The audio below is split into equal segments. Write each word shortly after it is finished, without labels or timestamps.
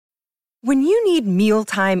When you need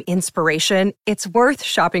mealtime inspiration, it's worth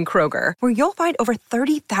shopping Kroger, where you'll find over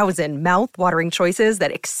 30,000 mouth-watering choices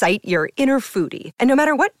that excite your inner foodie. And no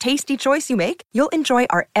matter what tasty choice you make, you'll enjoy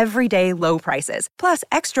our everyday low prices, plus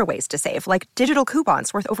extra ways to save, like digital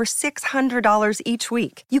coupons worth over $600 each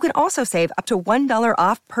week. You can also save up to $1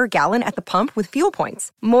 off per gallon at the pump with fuel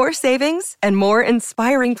points. More savings and more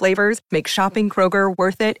inspiring flavors make shopping Kroger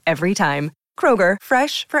worth it every time. Kroger,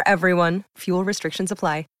 fresh for everyone. Fuel restrictions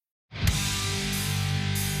apply.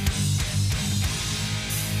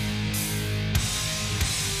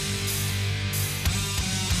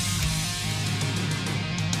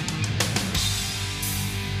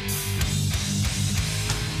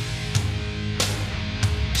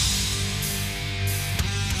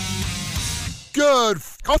 Good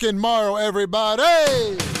fucking morrow, everybody!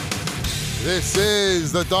 This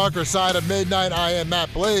is The Darker Side of Midnight. I am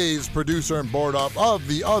Matt Blaze, producer and board up of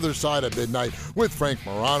The Other Side of Midnight with Frank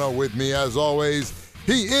Morano. With me, as always,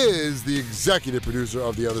 he is the executive producer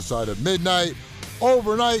of The Other Side of Midnight.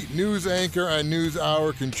 Overnight news anchor and news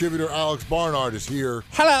hour contributor Alex Barnard is here.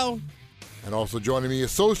 Hello. And also joining me,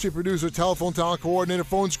 associate producer, telephone talent coordinator,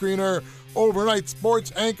 phone screener, overnight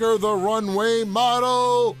sports anchor, the runway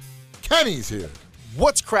model, Kenny's here.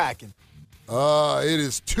 What's cracking? It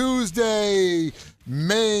is Tuesday,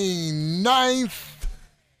 May 9th.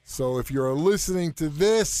 So if you're listening to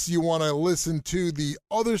this, you want to listen to The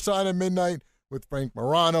Other Side of Midnight with Frank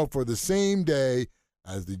Morano for the same day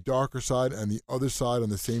as The Darker Side and The Other Side on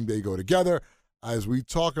the same day go together as we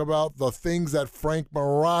talk about the things that Frank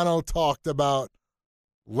Morano talked about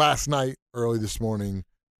last night, early this morning,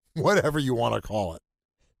 whatever you want to call it.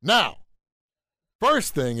 Now,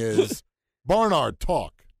 first thing is Barnard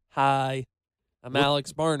Talk. Hi, I'm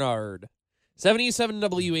Alex Barnard. 77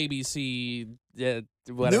 WABC.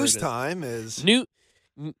 News time is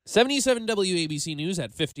 77 WABC News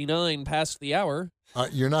at 59 past the hour.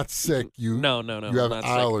 You're not sick. No. You have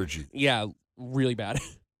allergy. Yeah, really bad.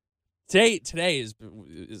 Today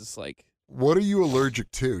is like. What are you allergic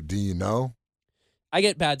to? Do you know? I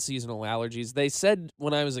get bad seasonal allergies. They said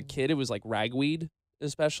when I was a kid it was like ragweed,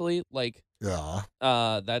 especially like. Yeah.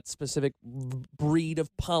 That specific breed of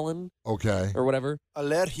pollen. Okay. Or whatever.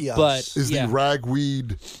 Allergias. But is the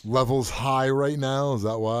ragweed levels high right now? Is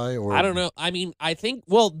that why? Or I don't know. I mean, I think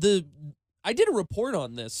I did a report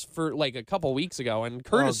on this for like a couple weeks ago, and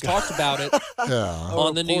Curtis talked about it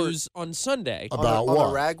on the news on Sunday. About on what?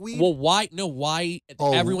 the ragweed? Well, why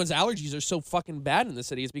everyone's allergies are so fucking bad in the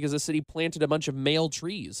city is because the city planted a bunch of male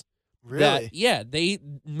trees. Really?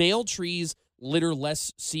 Male trees litter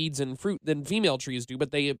less seeds and fruit than female trees do,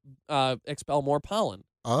 but they expel more pollen.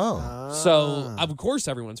 Oh. So, of course,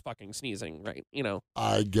 everyone's fucking sneezing, right? You know.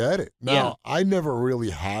 I get it. Now, I never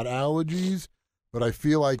really had allergies, but I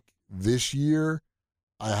feel like this year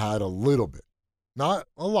I had a little bit. Not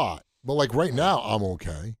a lot, but like right now I'm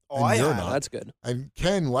okay. Oh, and you're am. not. That's good. And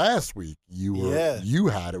Ken, last week you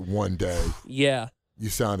had it one day. Yeah. You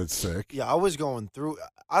sounded sick. Yeah, I was going through.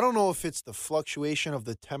 I don't know if it's the fluctuation of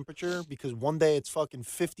the temperature because one day it's fucking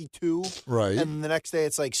 52. Right. And the next day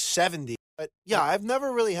it's like 70. But yeah, I've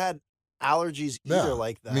never really had allergies either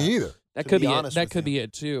like that. Me either. That could be it. That could be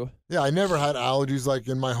it too. Yeah, I never had allergies like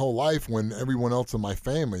in my whole life when everyone else in my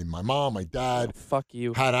family, my mom, my dad, fuck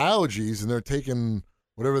you, had allergies and they're taking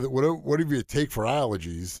whatever you take for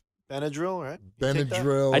allergies. Benadryl, right?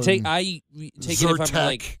 Benadryl. I take Zyrtec, it if I'm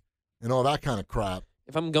like and all that kind of crap.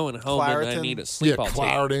 If I'm going home and I need to sleep, I'll take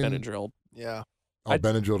Benadryl. Yeah. Oh,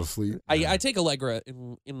 Benadryl to sleep. I take Allegra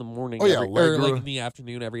in the morning. Oh, yeah, or like in the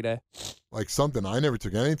afternoon every day. Like something. I never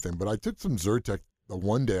took anything, but I took some Zyrtec. The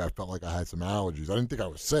one day I felt like I had some allergies. I didn't think I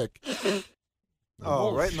was sick.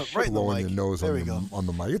 Right in the blowing mic. your nose there on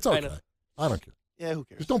the mic. It's okay. I don't care. Yeah, who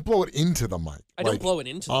cares? Just don't blow it into the mic. I don't blow it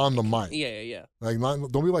into the mic. Yeah. Like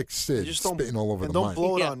don't be like Sid, just spitting all over the mic. And don't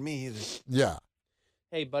blow it on me either. Yeah.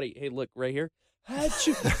 Hey, buddy. Hey, look right here.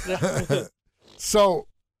 So,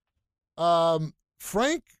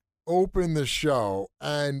 Frank opened the show,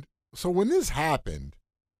 and so when this happened,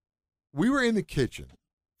 we were in the kitchen.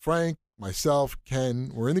 Frank, myself,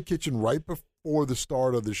 Ken, we're in the kitchen right before the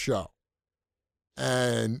start of the show.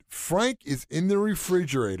 And Frank is in the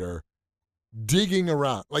refrigerator digging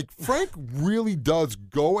around. Like, Frank really does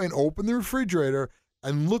go and open the refrigerator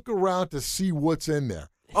and look around to see what's in there.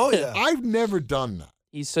 Oh, yeah. I've never done that.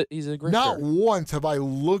 He's a grifter. Not once have I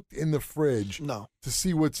looked in the fridge to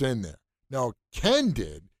see what's in there. Now, Ken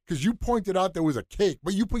did, because you pointed out there was a cake,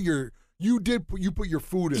 but you put your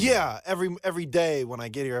food in there. Yeah, every day when I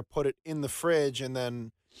get here, I put it in the fridge, and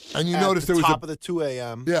then you at noticed the there was top of the 2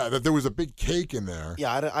 a.m. Yeah, that there was a big cake in there.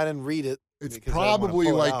 Yeah, I didn't read it. It's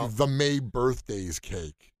probably like the May birthday's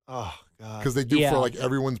cake. Oh God! Because they do for like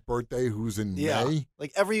everyone's birthday who's in May.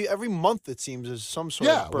 Like every month it seems there's some sort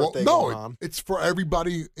of birthday going on. It's for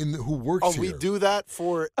everybody who works here. Oh, we do that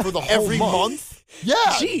for the whole every month? Yeah.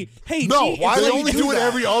 Why they only do it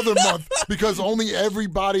every other month? Because only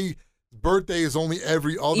everybody's birthday is only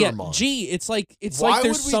every other month. It's like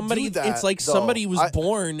there's somebody. It's like somebody was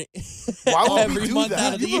born. Why would every we do month that?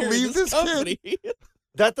 out of the year believe this company. kid?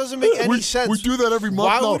 That doesn't make any sense. We do that every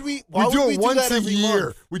month. Why would we? Why do would it we once do that every year.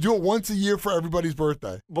 month? We do it once a year for everybody's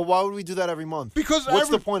birthday. But why would we do that every month? Because what's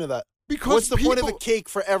the point of that? Because what's the point of a cake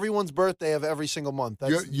for everyone's birthday of every single month?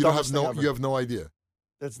 That's you have no idea.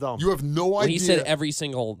 That's dumb. You have no idea. He said every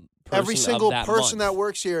single person that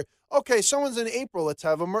works here. Okay, someone's in April. Let's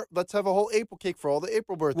have a whole April cake for all the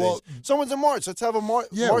April birthdays. Well, someone's in March. Let's have a March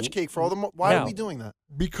cake for all the. Why are we doing that?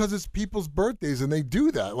 Because it's people's birthdays and they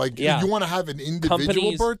do that. Like, you want to have an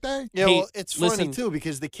individual birthday? Yeah, well, it's funny too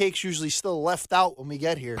because the cake's usually still left out when we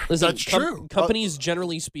get here. Listen, that's true. Companies,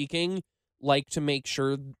 generally speaking, like to make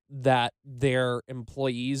sure that their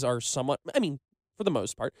employees are somewhat. I mean, for the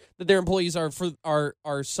most part, that their employees are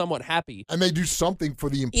somewhat happy, and they do something for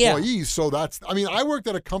the employees. Yeah. So I worked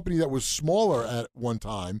at a company that was smaller at one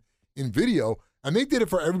time in video, and they did it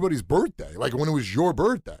for everybody's birthday, like when it was your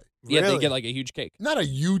birthday. Yeah, really? They get like a huge cake. Not a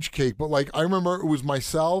huge cake, but like I remember it was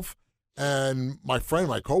myself and my friend,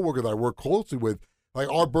 my coworker that I work closely with.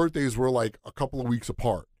 Like our birthdays were like a couple of weeks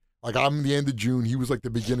apart. Like I'm the end of June, he was like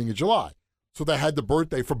the beginning of July. So they had the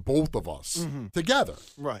birthday for both of us together.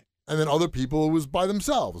 Right. And then other people, it was by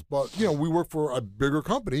themselves. But, we work for a bigger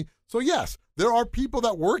company. So, yes, there are people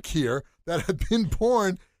that work here that have been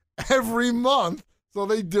born every month. So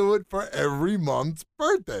they do it for every month's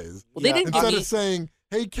birthdays. Well, they didn't Instead of saying,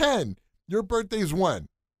 hey, Ken, your birthday's when?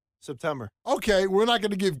 September. Okay, we're not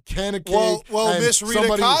going to give Ken a cake. Well, Miss Rita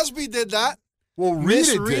Cosby did that. Well,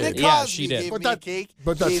 Miss Rita Cosby yeah, she did. Gave me a cake.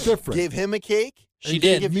 But that's different. Gave him a cake. She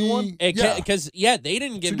did. Give you one? Because they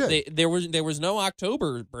didn't give. There was no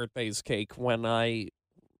October birthdays cake when I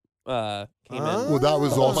came in. Well, that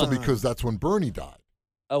was also because that's when Bernie died.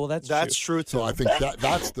 Oh, well, that's true too. So I think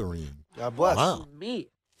that's the reason. God bless. Wow. Me.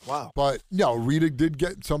 Wow. But Rita did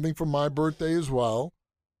get something for my birthday as well.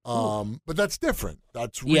 But that's different.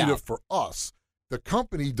 That's Rita for us. The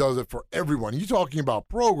company does it for everyone. You're talking about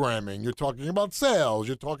programming. You're talking about sales.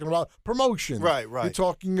 You're talking about promotion. Right. You're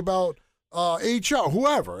talking about HR,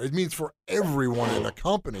 whoever. It means for everyone in the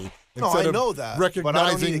company. I know that, but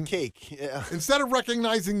I don't need a cake. Yeah. Instead of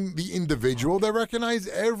recognizing the individual, they recognize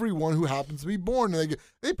everyone who happens to be born. And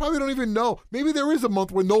they probably don't even know. Maybe there is a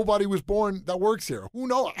month when nobody was born that works here. Who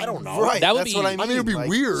knows? I don't know. Right. That's what I mean. I mean, it'd be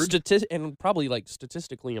weird. And probably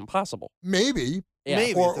statistically impossible. Maybe. Yeah.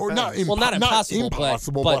 Maybe. Or not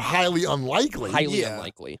impossible, but highly unlikely. Highly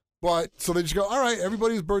unlikely. But so they just go, all right,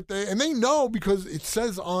 everybody's birthday. And they know because it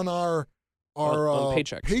says on our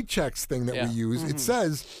paychecks thing that we use, it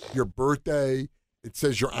says your birthday, it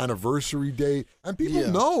says your anniversary date, and people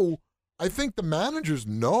know. I think the managers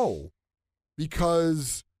know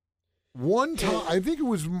because one time, I think it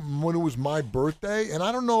was when it was my birthday, and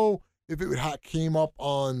I don't know if it came up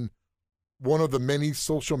on one of the many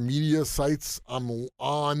social media sites I'm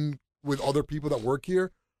on with other people that work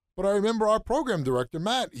here, but I remember our program director,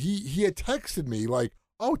 Matt, he had texted me like,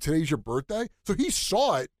 oh, today's your birthday? So he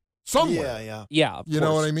saw it somewhere. Yeah. You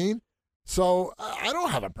know what I mean? So I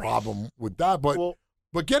don't have a problem with that. But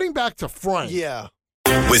getting back to Frank. Yeah.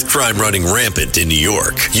 With crime running rampant in New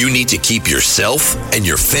York, you need to keep yourself and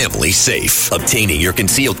your family safe. Obtaining your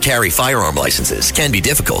concealed carry firearm licenses can be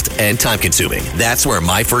difficult and time-consuming. That's where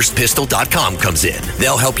MyFirstPistol.com comes in.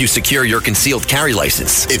 They'll help you secure your concealed carry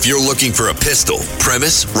license. If you're looking for a pistol,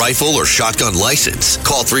 premise, rifle, or shotgun license,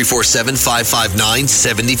 call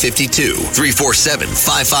 347-559-7052.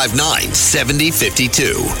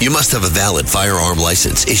 347-559-7052. You must have a valid firearm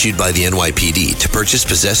license issued by the NYPD to purchase,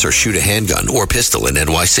 possess, or shoot a handgun or pistol in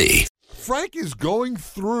NYC. Frank is going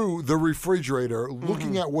through the refrigerator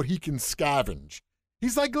looking at what he can scavenge.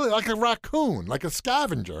 He's like a raccoon, like a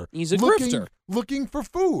scavenger. He's a grifter. Looking for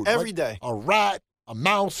food. Every day. A rat, a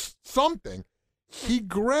mouse, something. He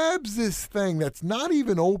grabs this thing that's not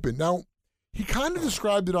even open. Now, he kind of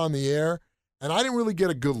described it on the air, and I didn't really get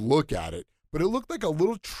a good look at it, but it looked like a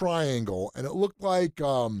little triangle, and it looked like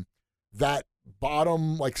that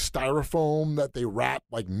bottom like styrofoam that they wrap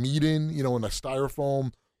like meat in, in a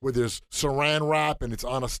styrofoam where there's saran wrap and it's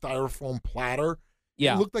on a styrofoam platter.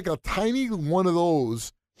 Yeah. It looked like a tiny one of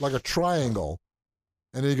those, like a triangle.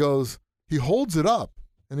 And he holds it up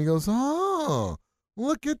and he goes, oh,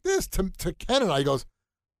 look at this. To Ken and I, he goes,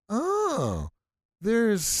 oh,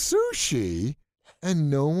 there's sushi and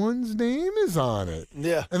no one's name is on it.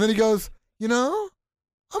 Yeah. And then he goes,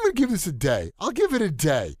 I'm going to give this a day. I'll give it a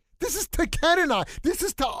day. This is to Ken and I. This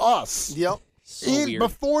is to us. Yep. So weird.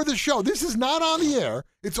 Before the show. This is not on the air.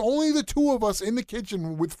 It's only the two of us in the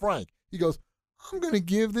kitchen with Frank. He goes, I'm going to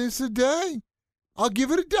give this a day. I'll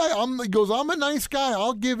give it a day. He goes, I'm a nice guy.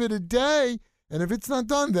 I'll give it a day. And if it's not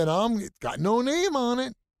done, then it's got no name on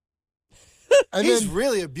it. And He's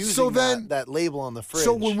really abusing that label on the fridge.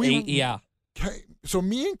 So when yeah. So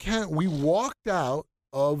me and Ken, we walked out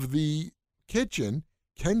of the kitchen.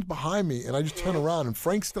 Ken's behind me, and I just turn around, and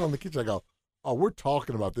Frank's still in the kitchen. I go, oh, we're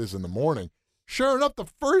talking about this in the morning. Sure enough, the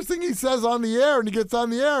first thing he says on the air, and he gets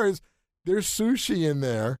on the air, is there's sushi in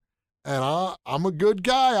there, and I'm a good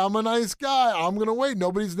guy. I'm a nice guy. I'm going to wait.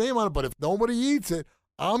 Nobody's name on it, but if nobody eats it,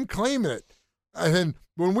 I'm claiming it. And then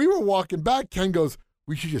when we were walking back, Ken goes,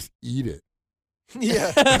 we should just eat it.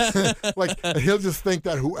 Yeah. Like, he'll just think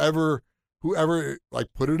that whoever like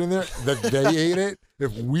put it in there, that they ate it,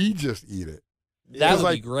 if we just eat it. That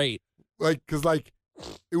would be great. Because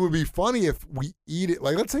it would be funny if we eat it.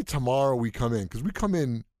 Like, let's say tomorrow we come in, because we come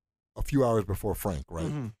in a few hours before Frank, right?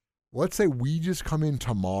 Mm-hmm. Let's say we just come in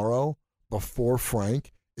tomorrow before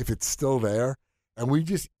Frank, if it's still there, and we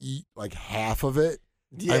just eat like half of it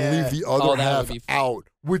and leave the other half out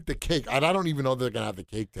with the cake. And I don't even know they're going to have the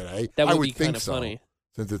cake today. That would I would be think kind of so, funny.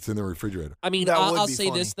 Since it's in the refrigerator. I mean, I'll say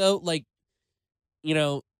this, though. Like, you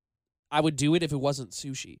know, I would do it if it wasn't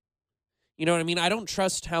sushi. You know what I mean? I don't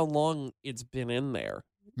trust how long it's been in there.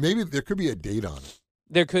 Maybe there could be a date on it.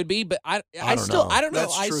 There could be, but I don't know.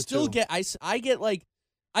 That's I true still too. get I get like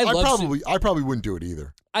I probably wouldn't do it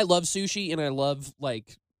either. I love sushi and I love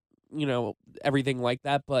like, you know, everything like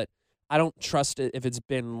that, but I don't trust it if it's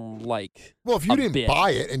been like well, if you didn't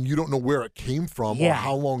buy it and you don't know where it came from or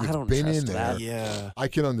how long it's been in there, I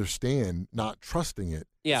can understand not trusting it.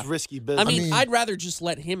 Yeah, it's risky business. I mean, I'd rather just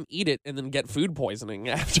let him eat it and then get food poisoning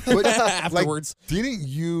afterwards. Like, didn't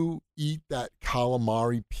you eat that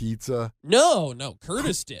calamari pizza? No,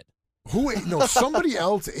 Curtis did. Who ate? No, somebody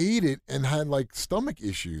else ate it and had like stomach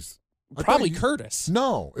issues. Probably Curtis.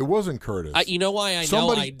 No, it wasn't Curtis. You know why I know I didn't?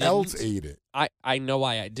 Somebody else ate it. I know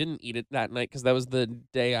why I didn't eat it that night because that was the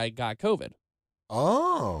day I got COVID.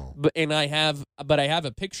 Oh. But I have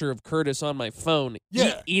a picture of Curtis on my phone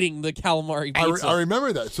eating the calamari pizza. I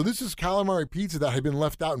remember that. So this is calamari pizza that had been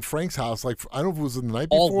left out in Frank's house. Like, I don't know if it was the night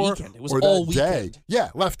before. All weekend. It was or all that weekend. Day. Yeah,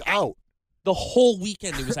 left out. The whole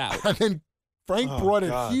weekend it was out. And then Frank brought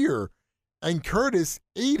it here, and Curtis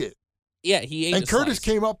ate it. Yeah, he ate it. And Curtis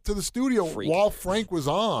came up to the studio while Frank was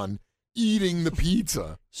on eating the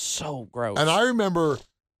pizza. So gross. And I remember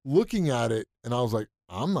looking at it, and I was like,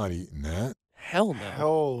 I'm not eating that. Hell no.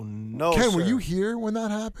 Oh no. Ken, sir. were you here when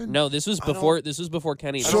that happened? No, this was before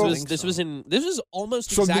Kenny. This was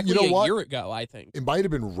almost exactly a year ago, I think. It might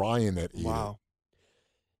have been Ryan that ate it.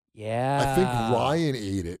 Yeah. I think Ryan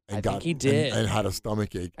ate it and he did. And had a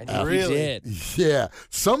stomach ache. I think he did. Yeah.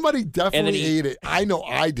 Somebody definitely ate it. I know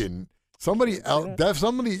I didn't. Somebody else,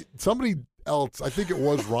 somebody else, I think it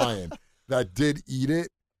was Ryan, that did eat it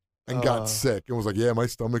and got sick and was like, "Yeah, my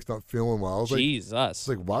stomach's not feeling well." I was Jesus.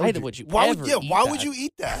 like, "Why would you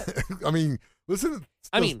eat that?" I mean, listen.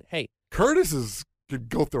 Hey, Curtis could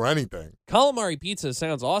go through anything. Calamari pizza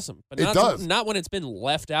sounds awesome, but not when it's been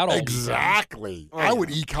left out all exactly. I would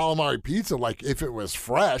eat calamari pizza like if it was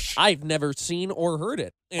fresh. I've never seen or heard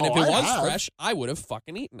it, and if it was fresh, I would have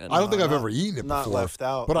fucking eaten it. I don't think I've ever eaten it before. Not left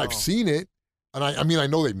out, but I've seen it, and I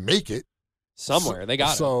know they make it somewhere. They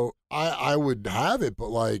got it. So I would have it, but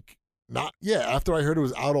like not. Yeah, after I heard it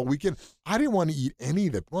was out all weekend, I didn't want to eat any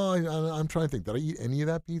of it. Well, I'm trying to think. Did I eat any of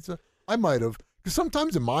that pizza? I might have, because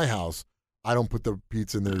sometimes in my house, I don't put the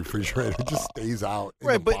pizza in the refrigerator. It just stays out in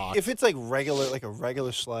the but box. If it's like a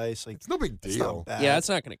regular slice, like it's no big deal. Yeah, it's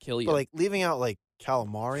not going to kill you. But like leaving out like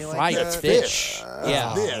calamari, fried like that, fish.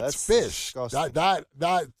 It's fish.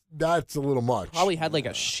 That's a little much. Probably had like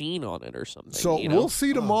a sheen on it or something. So we'll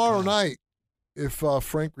see tomorrow night if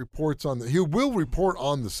Frank reports on he will report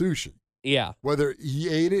on the sushi. Yeah. Whether he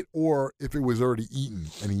ate it or if it was already eaten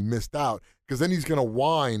and he missed out, because then he's going to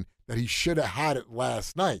whine that he should have had it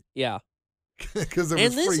last night. Yeah. Because and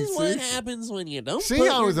this is what happens when you don't. See,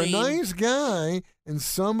 I was a nice guy, and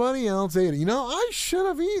somebody else ate it. You know, I should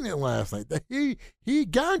have eaten it last night. He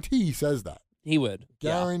guarantee he says that. He would.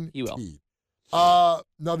 Guaranteed. Yeah, he will.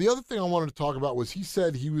 Now, the other thing I wanted to talk about was he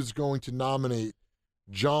said he was going to nominate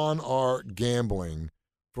John R. Gambling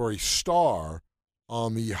for a star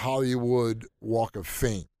on the Hollywood Walk of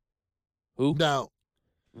Fame. Who? Now,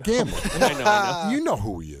 Gambling. I know. You know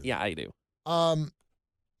who he is. Yeah, I do.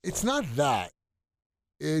 It's not that.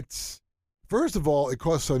 It's, first of all, it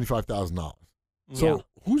costs $75,000. So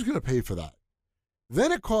who's going to pay for that?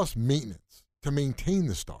 Then it costs maintenance. to maintain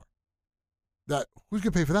the star. That who's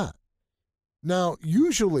going to pay for that? Now,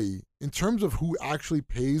 usually, in terms of who actually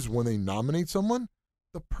pays when they nominate someone,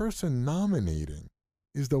 the person nominating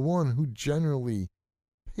is the one who generally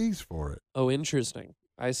pays for it. Oh, interesting.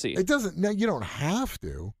 I see. It doesn't. Now, you don't have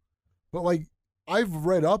to, but like I've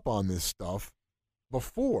read up on this stuff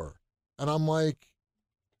before, and I'm like,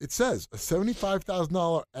 it says a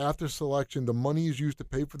 $75,000 after selection. The money is used to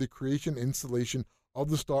pay for the creation and installation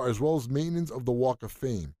of the star as well as maintenance of the Walk of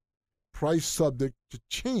Fame. Price subject to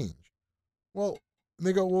change. Well, and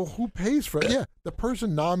they go, well, who pays for it? Yeah, the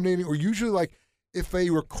person nominating, or usually like if a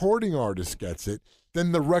recording artist gets it,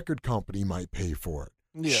 then the record company might pay for it.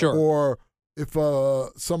 Yeah. Sure. Or if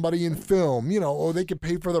somebody in film, or they can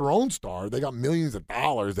pay for their own star. They got millions of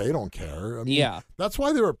dollars. They don't care. I mean, Yeah. That's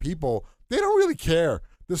why there are people, they don't really care.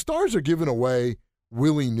 The stars are given away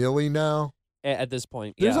willy-nilly now. At this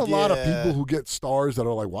point, There's yeah. a lot of people who get stars that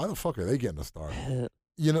are like, why the fuck are they getting a star?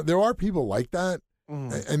 There are people like that.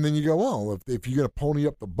 And then you go, well, if you're going to pony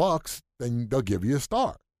up the bucks, then they'll give you a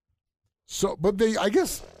star. So, but I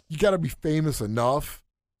guess you got to be famous enough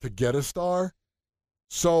to get a star.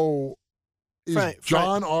 So, is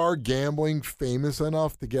John R. Gambling famous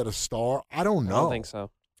enough to get a star? I don't know. I don't think so.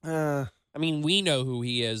 I mean, we know who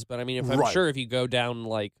he is, but I mean, I'm sure if you go down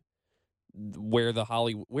like where is the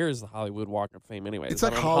Hollywood Walk of Fame anyway? It's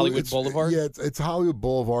like Hollywood Boulevard. Yeah, it's Hollywood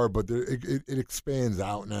Boulevard, but it expands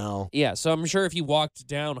out now. Yeah, so I'm sure if you walked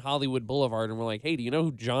down Hollywood Boulevard and were like, "Hey, do you know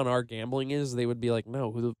who John R. Gambling is?" They would be like, "No,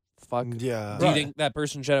 who the fuck?" Yeah. Do you think that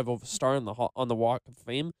person should have a star on the Walk of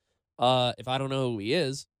Fame? If I don't know who he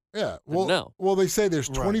is, yeah. Well, no. Well, they say there's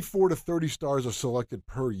 24 to 30 stars are selected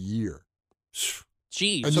per year.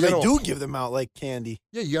 Jeez. And so they do give them out like candy.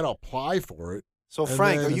 Yeah, you got to apply for it. So,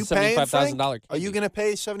 Frank, are you paying, Frank? $75,000 Are you going to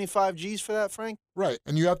pay 75 G's for that, Frank? Right,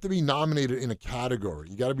 and you have to be nominated in a category.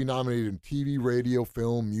 You got to be nominated in TV, radio,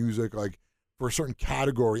 film, music, like for a certain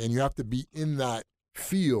category, and you have to be in that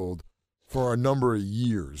field for a number of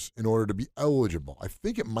years in order to be eligible. I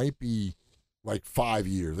think it might be like 5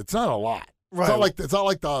 years. It's not a lot. Right. It's not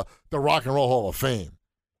like the Rock and Roll Hall of Fame.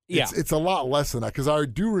 Yeah. It's a lot less than that, because I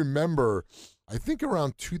do remember, I think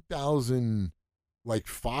around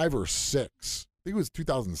 2005 or 6, I think it was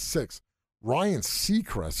 2006, Ryan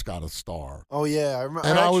Seacrest got a star. Oh, yeah. I remember.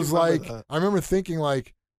 And I was like, I remember thinking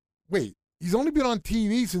like, wait, he's only been on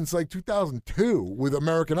TV since like 2002 with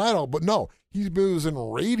American Idol, but no, he was in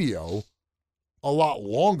radio a lot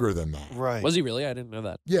longer than that. Right. Was he really? I didn't know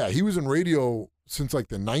that. Yeah, he was in radio since like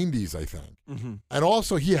the 90s, I think. Mm-hmm. And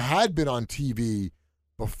also he had been on TV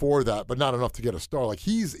before that, but not enough to get a star. Like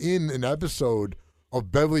he's in an episode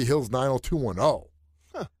of Beverly Hills 90210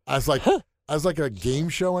 as like a game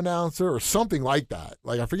show announcer or something like that.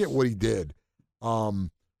 Like I forget what he did.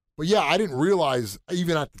 But yeah, I didn't realize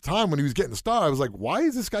even at the time when he was getting a star, I was like, why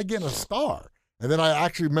is this guy getting a star? And then I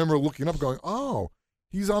actually remember looking up going, oh,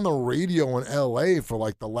 he's on the radio in LA for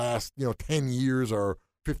like the last, 10 years or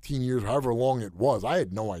 15 years, however long it was. I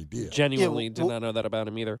had no idea. Genuinely did not know that about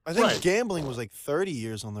him either. I think Gambling was like 30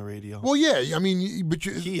 years on the radio. Well, yeah, I mean, but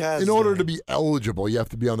in order to be eligible, you have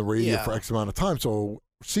to be on the radio for X amount of time. So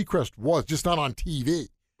Seacrest was just not on TV.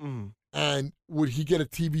 Mm-hmm. And would he get a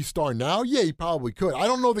TV star now? Yeah, he probably could. I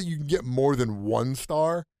don't know that you can get more than one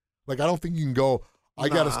star. Like, I don't think you can go, I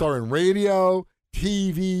got a star in radio,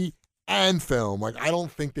 TV, and film. Like, I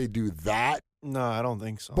don't think they do that. No, I don't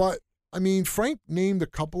think so. But, I mean, Frank named a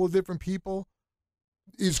couple of different people.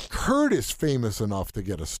 Is Curtis famous enough to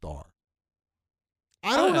get a star?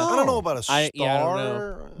 I don't know. I don't know about a star. I don't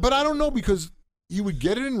know. But I don't know because he would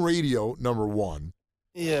get it in radio, number one.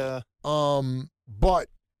 Yeah. But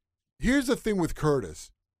here's the thing with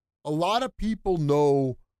Curtis. A lot of people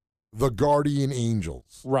know the Guardian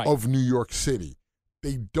Angels of New York City.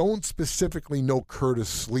 They don't specifically know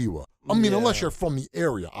Curtis Sliwa. I mean, unless you're from the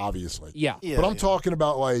area, obviously. Yeah. But I'm talking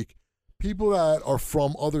about, like, people that are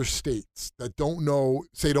from other states that don't know,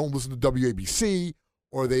 say, don't listen to WABC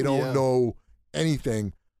or they don't know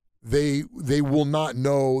anything. They will not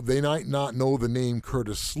know, they might not know the name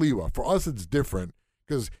Curtis Sliwa. For us, it's different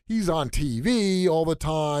because he's on TV all the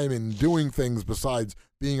time and doing things besides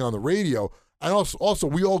being on the radio. And also,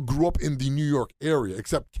 we all grew up in the New York area,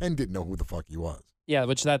 except Ken didn't know who the fuck he was. Yeah,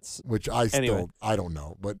 which I don't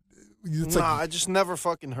know. But it's I just never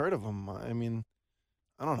fucking heard of him. I mean,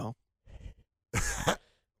 I don't know.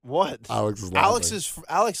 What? Alex is laughing.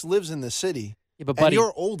 Alex lives in the city. Yeah, but And buddy,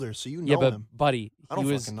 you're older, so you know him. buddy, I don't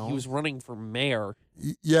he was fucking know he was running for mayor.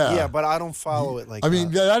 Yeah. Yeah, but I don't follow it like I that.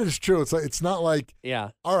 mean, that is true. It's not like, Yeah.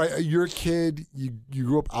 all right, you're a kid, you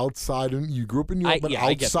grew up outside, and you grew up in New York, but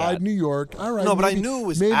I get outside that. New York. All right. No, but I knew it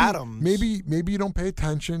was Adams. Maybe you don't pay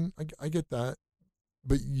attention. I get that.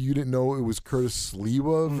 But you didn't know it was Curtis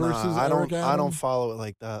Sliwa versus Eric Adams? I don't follow it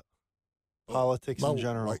like that. Politics in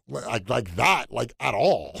general. Like that, like at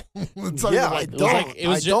all. It's not Yeah, even I like don't. It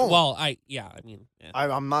was I just, don't. well, I mean, yeah.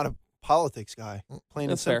 I'm not a politics guy. Plain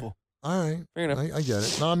and That's fair. simple. All right. Fair enough. I get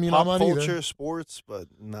it. No, I mean, Pop I'm not culture, either. sports, but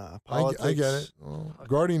nah, I politics. get it. Well,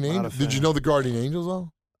 Guardian not a Angels. Did you fan. know the Guardian Angels,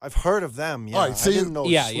 though? I've heard of them, yeah. All right, I see, didn't know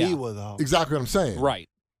yeah. Sliwa, though. Exactly what I'm saying. Right.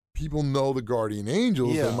 People know the Guardian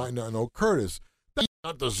Angels. Yeah. They might not know Curtis. That's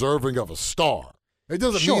not deserving of a star. It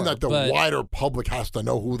doesn't Sure, mean that the but- wider public has to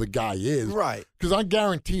know who the guy is. Right. Because I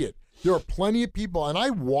guarantee it. There are plenty of people, and I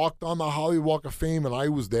walked on the Hollywood Walk of Fame, and I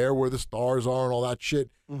was there where the stars are and all that shit.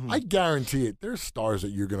 Mhm. I guarantee it. There's stars that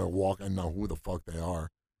you're going to walk and know who the fuck they are.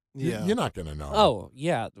 Yeah. You're not going to know. Oh,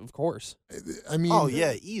 yeah, of course. I mean. Oh,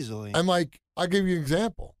 yeah, easily. And like, I'll give you an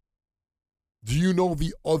example. Do you know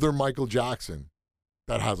the other Michael Jackson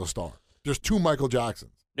that has a star? There's two Michael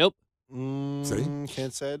Jacksons, Nope. See?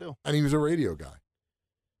 Can't say I do. and he was a radio guy.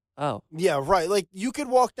 Oh. Yeah, right. Like, you could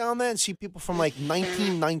walk down there and see people from, like,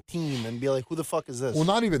 1919 and be like, who the fuck is this? Well,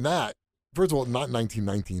 not even that. First of all, not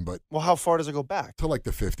 1919, but Well, how far does it go back? to like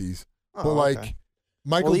the 50s. Oh, But like, okay.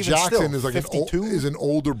 Michael Well, even Jackson still, is like 52? is an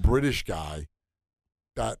older British guy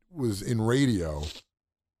that was in radio,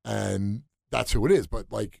 and that's who it is.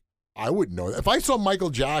 But like, I wouldn't know. If I saw Michael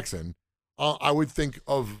Jackson, I would think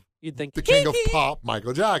of You'd think the king of pop,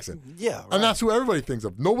 Michael Jackson. Yeah, right. And that's who everybody thinks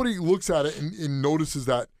of. Nobody looks at it and notices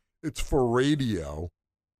that it's for radio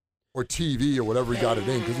or TV or whatever he got it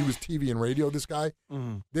in, because he was TV and radio, this guy.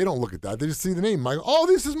 Mhm. They don't look at that. They just see the name. Michael. Oh,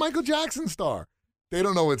 this is Michael Jackson's star. They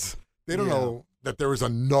don't know they don't know that there is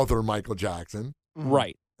another Michael Jackson.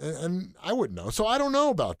 Right. And I wouldn't know. So I don't know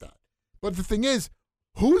about that. But the thing is,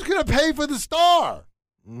 who's going to pay for the star?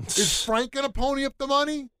 Is Frank going to pony up the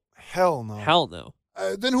money? Hell no. Hell no.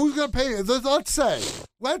 Then who's going to pay?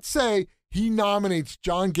 Let's say he nominates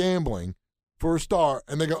John Gambling for a star,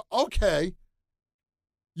 and they go, okay,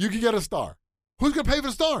 you can get a star. Who's going to pay for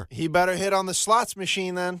the star? He better hit on the slots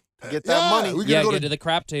machine then to get that money. We Yeah, gotta go get to the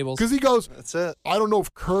crap tables. because he goes, That's it. I don't know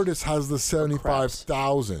if Curtis has the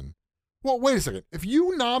 75,000. Well, wait a second. If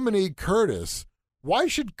you nominate Curtis, why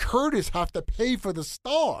should Curtis have to pay for the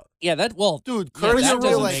star? Yeah, that, well, Dude, yeah, Curtis that would be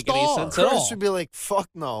doesn't like, make any star. sense at Curtis all. would be like, fuck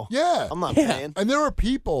no. Yeah. I'm not Yeah. paying. And there are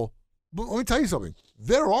people, but let me tell you something.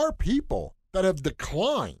 There are people that have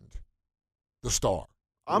declined the star.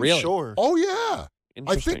 I'm Really? sure. Oh yeah.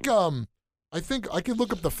 Interesting. I think I could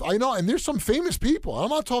look up I know, and there's some famous people. I'm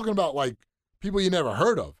not talking about like people you never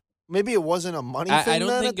heard of. Maybe it wasn't a money I thing don't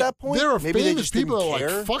then think at that point. There are Maybe they famous just people that didn't are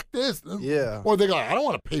care. like, fuck this. Yeah. Or they go, I don't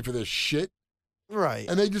want to pay for this shit. Right.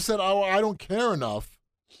 And they just said, oh, I don't care enough.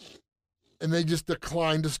 And they just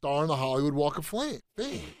declined to star in the Hollywood Walk of Fame.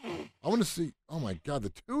 I want to see. Oh my God, the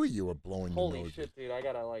two of you are blowing your Holy noses. shit, dude. I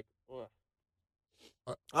gotta, like, ugh.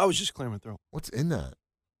 I was just clearing my throat. What's in that?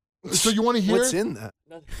 So you want to hear? What's in that?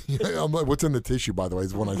 Yeah, I'm like, what's in the tissue? By the way,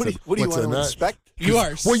 is when I What said. do you what's want in to that? inspect? You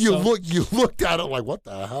are Well, you so- you looked at it like, what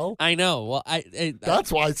the hell? I know. Well,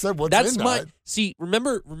 That's why I said, what's that's in my. that? See,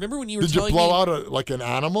 remember when you were Did you telling blow me, out like an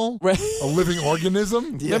animal, a living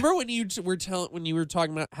organism? Yeah. Remember when you when you were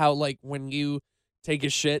talking about how like when you take a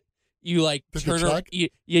shit, you like Take a turn check? you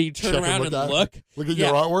turn Check and around look and at it? look. Look at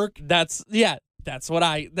Yeah. your artwork. That's what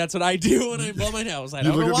I do when I blow my nose. I You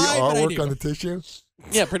don't look know at why, the but I artwork do. on the tissue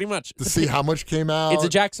Yeah, pretty much. to see how much came out. It's a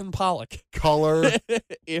Jackson Pollock. Color.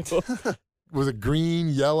 Ew. Was it green,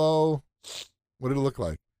 yellow? What did it look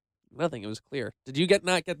like? Nothing. It was clear. Did you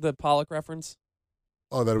not get the Pollock reference?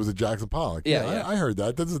 Oh, that it was a Jackson Pollock. Yeah. I heard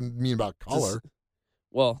that. That doesn't mean about color.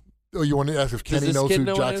 Well, Oh, you want to ask if Does Kenny this knows kid who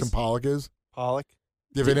know what it Jackson is? Pollock is? Pollock?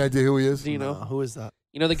 Do you have any idea who he is? do you know? No, who is that?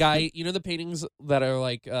 You know the guy. You know the paintings that are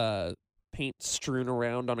like paint strewn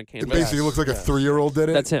around on a It canvas. basically looks like a 3-year-old did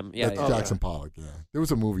it. That's him. Yeah. That's yeah. Jackson Pollock. Yeah, there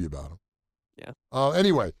was a movie about him. Yeah.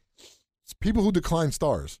 Anyway, it's people who decline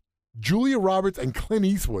stars. Julia Roberts and Clint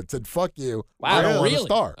Eastwood said, "Fuck you. I Wow. don't want Really? a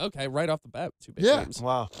star." Okay. Right off the bat, two big Yeah. names.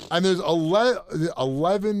 Wow. And there's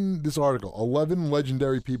 11. This article, 11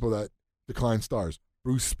 legendary people that decline stars.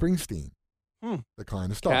 Bruce Springsteen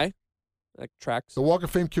declined a star. Okay. That tracks. The Walk of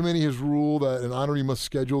Fame committee has ruled that an honoree must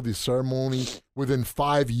schedule the ceremony within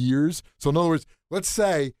 5 years. So in other words, let's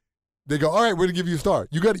say they go, all right, we're going to give you a star.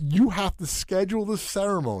 You have to schedule the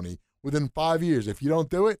ceremony within 5 years. If you don't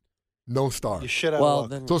do it, no star. You shit out Well,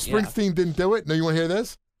 of luck. then So yeah. Springsteen didn't do it. No, you want to hear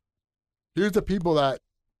this? Here's the people that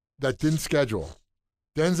that didn't schedule.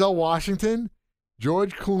 Denzel Washington,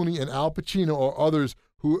 George Clooney, and Al Pacino are others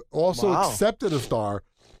who also accepted a star,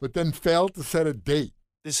 but then failed to set a date.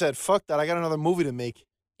 They said, fuck that, I got another movie to make.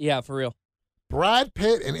 Yeah, for real. Brad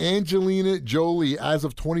Pitt and Angelina Jolie, as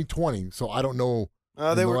of 2020, so I don't know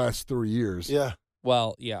in the last 3 years. Yeah.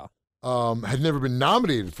 Well, yeah. Had never been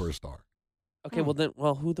nominated for a star. Okay,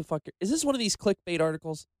 well, who the fuck? Is this one of these clickbait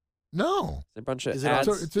articles? No. A bunch of Is it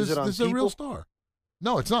ads. This is a real star.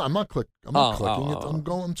 No, it's not. I'm not clicking it.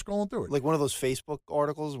 I'm scrolling through it. Like one of those Facebook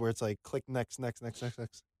articles where it's like, click next. Yep.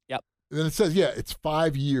 And then it says, it's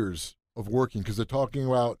 5 years of working because they're talking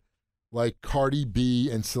about like Cardi B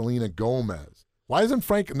and Selena Gomez. Why doesn't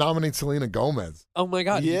Frank nominate Selena Gomez? Oh my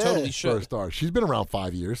God, you totally should. For a star. She's been around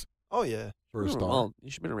 5 years. Oh yeah. For a star. Well,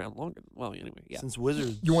 she's been around longer. Well, anyway, yeah. Since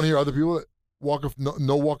Wizards. You want to hear other people that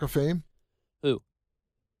no Walk of Fame? Who?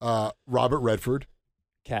 Robert Redford.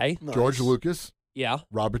 Okay. Nice. George Lucas. Yeah.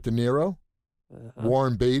 Robert De Niro.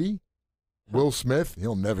 Warren Beatty. Will Smith.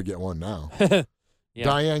 He'll never get one now. Yeah.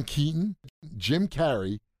 Diane Keaton. Jim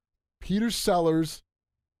Carrey. Peter Sellers.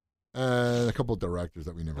 And a couple of directors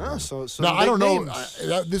that we never heard. So now, I don't know.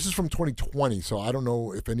 This is from 2020, so I don't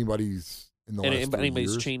know if anybody's in the last 3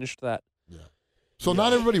 anybody's years. changed that. Yeah. So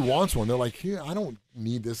not everybody wants one. They're like, I don't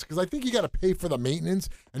need this. Because I think you got to pay for the maintenance,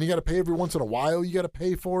 and you got to pay every once in a while. You got to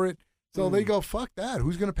pay for it. So they go, fuck that.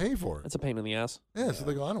 Who's going to pay for it? That's a pain in the ass. Yeah, so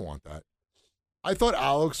they go, I don't want that. I thought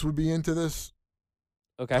Alex would be into this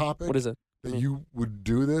topic. What is it? That you would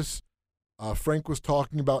do this. Frank was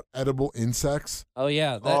talking about edible insects. Oh,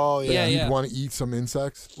 yeah. You'd want to eat some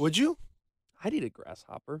insects. Would you? I'd eat a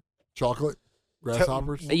grasshopper. Chocolate?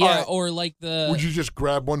 Grasshoppers? Yeah, or like the... Would you just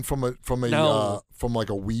grab one from like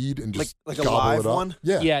a weed and just like a gobble live it up? one?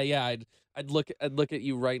 Yeah. Yeah. I'd look at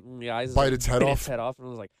you right in the eyes. Bite its head off? And I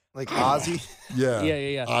was like Ozzy? Yeah.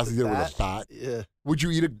 Yeah. Ozzy did it with a bat. Yeah. Would you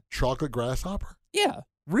eat a chocolate grasshopper? Yeah.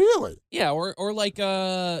 Really? Yeah, or like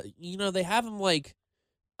they have them like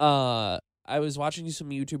I was watching some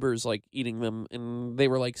YouTubers like eating them, and they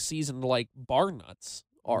were like seasoned like bar nuts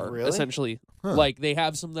are essentially like they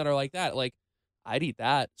have some that are like that. Like I'd eat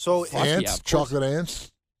that. So ants, chocolate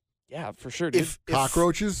ants. Yeah, for sure. Dude.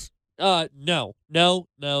 Cockroaches. No.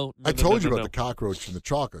 I told you about the cockroach and the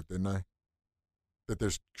chocolate, didn't I? That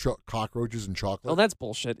there's cockroaches in chocolate. Oh, that's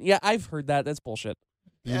bullshit. Yeah, I've heard that. That's bullshit.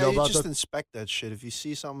 You know about just that? inspect that shit. If you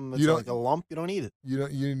see something that's like a lump, you don't eat it.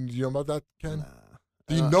 You know about that, Ken? Nah.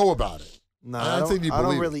 Do you know about it? No, I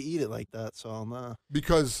don't really eat it like that, so nah.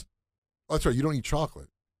 Because that's right, you don't eat chocolate.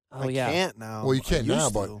 Oh, I can't now. Well, you can't now,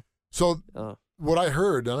 but so Oh. what I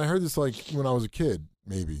heard, and I heard this like when I was a kid,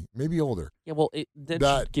 maybe older. Yeah, well, that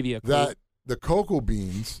should give you a clue. That the cocoa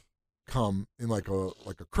beans come in like a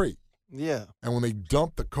crate. Yeah. And when they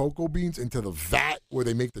dump the cocoa beans into the vat where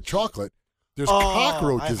they make the chocolate, there's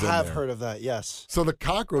cockroaches in there. I have heard of that, yes. So the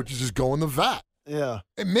cockroaches just go in the vat. Yeah.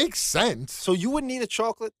 It makes sense. So you wouldn't eat a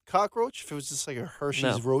chocolate cockroach if it was just like a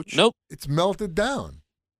Hershey's roach? Nope. It's melted down.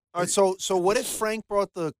 All right, so what if Frank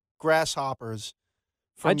brought the grasshoppers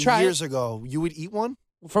from years ago? You would eat one?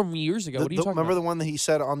 From years ago? What are you talking remember about? the one that he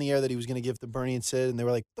said on the air that he was going to give to Bernie and Sid, and they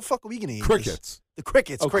were like, the fuck are we going to eat? Crickets. The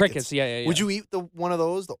crickets. Oh, crickets. Yeah. Would you eat one of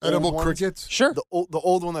those? The edible old ones? crickets? Sure. The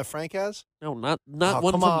old one that Frank has? No, not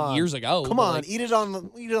one from on. years ago. Come on, eat it on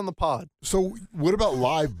the pod. So what about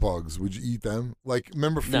live bugs? Would you eat them? Like,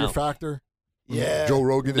 remember Fear Factor? When Yeah. Joe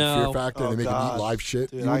Rogan did No. Fear Factor and they make him eat live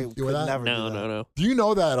shit. Dude, you I would do could that? never do that. No. Do you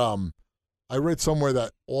know that I read somewhere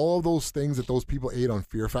that all of those things that those people ate on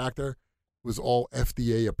Fear Factor was all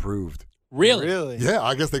FDA approved? Really? Yeah,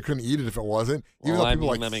 I guess they couldn't eat it if it wasn't. Even Well, though I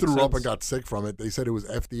people mean, that makes threw up sense. and got sick from it, they said it was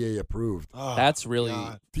FDA approved. Oh, That's really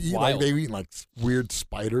God. To eat wild. like they eat like weird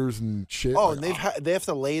spiders and shit. Oh, like, and they have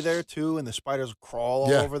to lay there too, and the spiders crawl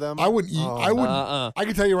all over them. I wouldn't eat. Oh. I wouldn't. I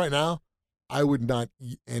can tell you right now, I would not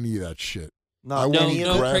eat any of that shit. No, I wouldn't no, eat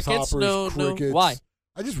no grasshoppers, crickets? No. crickets. Why?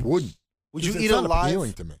 I just wouldn't. Would you It's eat not a live?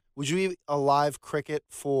 appealing to me. Would you eat a live cricket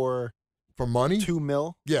for For money? $2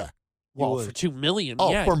 million? Yeah. Well, would. for $2 million.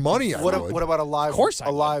 Oh, yeah. for money, I would. What about a live? Of course I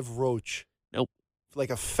a would. live roach. Nope. Like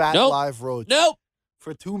a fat Nope. live roach. Nope.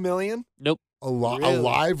 For $2 million? Nope. A Really?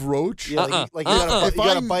 live roach? Yeah, like you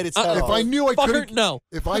gotta bite its head If off. I knew I Fucker, couldn't, no.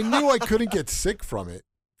 if I knew I couldn't get sick from it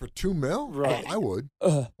for $2 million, Right. I would.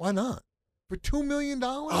 Why not? For $2 million?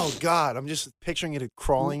 Oh God, I'm just picturing it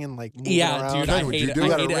crawling and like moving Yeah, around. dude, Ken, I would hate you it. do I it?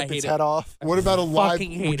 gotta hate it. I rip hate its it. head off. What about a live?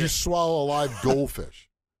 fucking hate Would you it. swallow a live goldfish?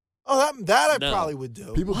 Oh, that I No. probably would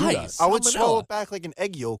do. People do Why? that. I would swallow Salmonella. it back like an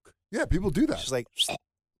egg yolk. Yeah, people do that. Just like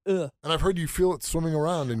Ugh. And I've heard you feel it swimming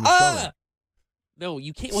around in your stomach. No,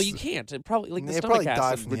 you can't. Well, you can't. It probably like the They stomach probably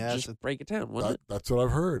die acid from would the just acid. break it down, wouldn't it? That's what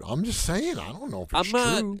I've heard. I'm just saying. I don't know if it's I'm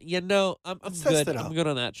not. true. I'm Let's good. test it I'm out. good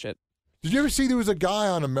on that shit. Did you ever see there was a guy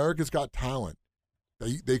on America's Got Talent?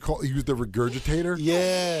 He was the regurgitator.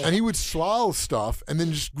 Yeah. And he would swallow stuff and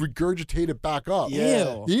then just regurgitate it back up.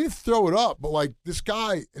 Yeah. Ew. He didn't throw it up, but like this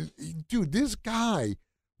guy, this guy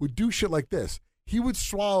would do shit like this. He would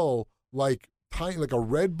swallow like a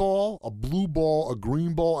red ball, a blue ball, a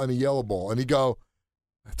green ball, and a yellow ball. And he'd go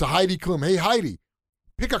to Heidi Klum, "Hey Heidi,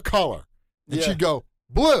 pick a color." And she'd go,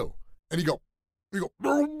 "Blue." And he'd go, "Boop,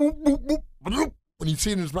 boop, boop, boop, boop." And you'd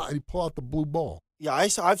see it in his mouth, and he'd pull out the blue ball. Yeah,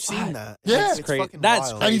 I've seen that. Yeah. It's Crazy. fucking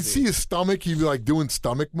That's wild. And you'd see his stomach, he'd be like doing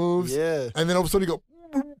stomach moves. Yeah. And then all of a sudden he'd go,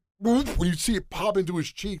 boop, boop, when you'd see it pop into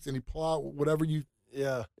his cheeks, and he'd pull out whatever you.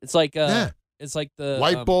 Yeah. It's like Yeah. It's like the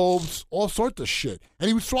Light bulbs, all sorts of shit. And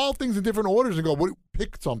he would swallow things in different orders and go,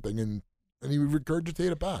 pick something, and he would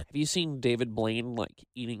regurgitate it back. Have you seen David Blaine like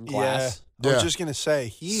eating glass? I Yeah. was just gonna say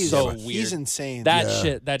he's So he's weird. insane.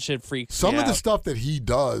 That shit freaks Some me of the out. stuff that he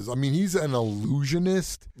does, I mean, he's an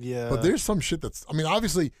illusionist, yeah. but there's some shit that's, I mean,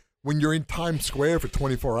 obviously, when you're in Times Square for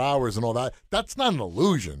 24 hours and all that, that's not an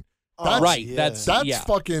illusion. That's, Right, Yeah. that's- That's yeah.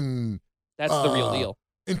 fucking That's the real deal.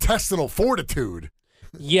 intestinal fortitude.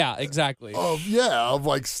 Yeah, exactly. Of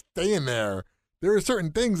like staying there. There are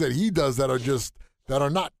certain things that he does that are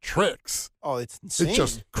not tricks. oh, it's insane. It's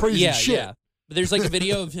just crazy yeah, shit. yeah. But there's like a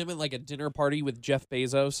video of him at like a dinner party with Jeff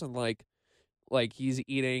Bezos, and like he's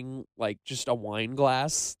eating like just a wine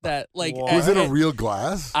glass that like What? Was it a and- real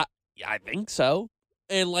glass? Yeah, I think so.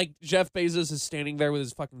 And like Jeff Bezos is standing there with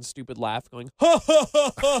his fucking stupid laugh, going ha ha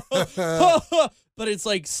ha ha ha ha. But it's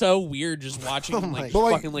like so weird just watching him like But,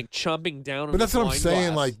 like- fucking like chomping down. on But that's this what I'm wine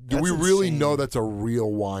saying. glass. Like, do That's we really insane. know that's a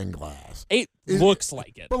real wine glass? It Is- looks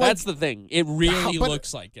like it. but, like- That's the thing. It really But-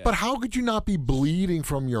 looks like it. But how could you not be bleeding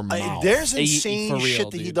from your mouth? There's For insane real,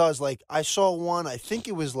 shit that he dude. does. Like I saw one. I think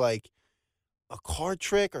it was like a card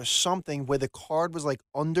trick or something where the card was like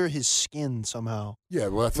under his skin somehow. Yeah,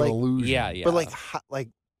 well, that's like- an illusion. yeah. But like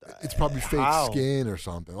It's probably fake how? skin or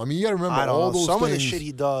something. I mean, you got to remember I don't all know. those Some things. of the shit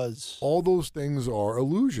he does. All those things are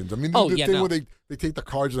illusions. I mean, Oh, the yeah, thing no. where they take the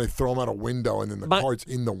cards and they throw them out a window, and then the card's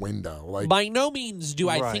in the window. Like, By no means do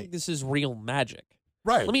I Right. think this is real magic.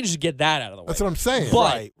 right? Let me just get that out of the way. That's what I'm saying.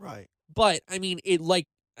 But- Right. But I mean, it like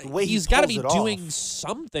The way he he's got to pulls be it off. doing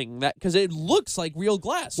something that because it looks like real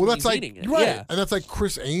glass. Well, when that's he's like eating it. right, Yeah. and that's like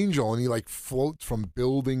Chris Angel, and he like floats from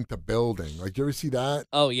building to building. Like, you ever see that?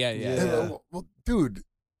 Oh yeah, yeah. Yeah. Of Well, dude,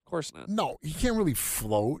 course not. no, he can't really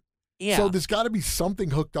float. Yeah. So there's got to be something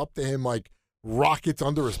hooked up to him, like rockets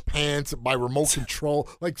under his pants by remote control,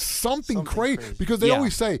 like something, Something crazy. crazy. Because they Yeah.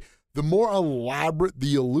 always say the more elaborate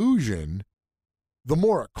the illusion, the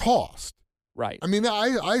more it costs. right. I mean,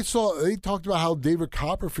 I saw they talked about how David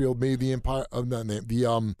Copperfield made the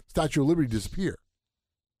Statue of Liberty disappear.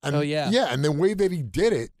 And, Oh, yeah. yeah, and the way that he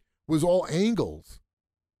did it was all angles.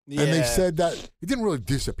 Yeah. And they said that it didn't really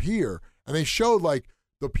disappear. And they showed like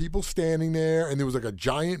the people standing there, and there was like a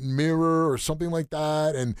giant mirror or something like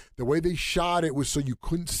that. And the way they shot it was so you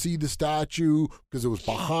couldn't see the statue because it was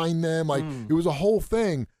behind them. Like it was a whole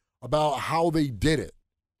thing about how they did it.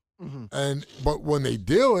 Mhm. But when they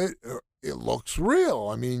do it, it looks real.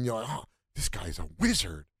 I mean, you're like, oh, this guy's a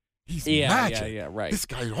wizard. He's magic. Yeah. Right. This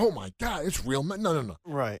guy, oh my God, it's real. No.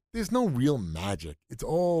 Right. There's no real magic. It's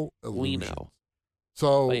all We illusion. know.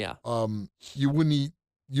 So, But yeah. you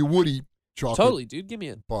would eat chocolate Totally, dude. Give me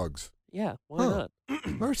a bugs. yeah. Why Huh. not?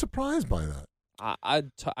 Very surprised by that. I'd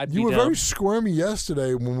You be were down. very squirmy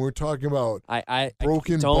yesterday when we were talking about I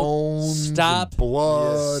broken don't bones, stop. and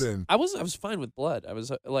blood, Yes. and I was fine with blood. I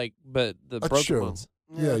was like, but the That's broken true. bones.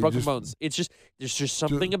 yeah, you Broken just, bones. It's just there's just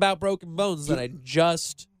something about broken bones that I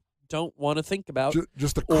just don't want to think about.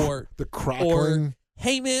 just the or- the crackling.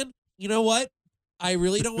 Hey man, you know what? I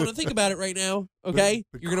really don't want to think about it right now. Okay,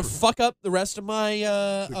 the you're gonna cr- fuck up the rest of my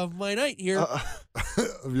night here.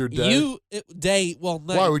 of your day. Night.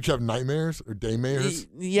 Why would you have nightmares or daymares?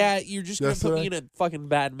 Yeah, you're just gonna put me in Yesterday? a fucking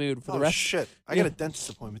bad mood for the rest. Shit. I got a dentist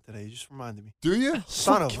appointment today. You just reminded me. Do you?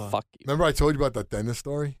 Son of a. Fuck you. Remember I told you about that dentist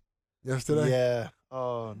story yesterday? Yeah.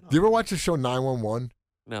 Oh no. Do you ever watch the show 911?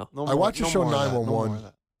 No. No I watched the show more of that. No 911. more of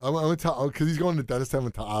that. I'm gonna tell because he's going to the dentist. I'm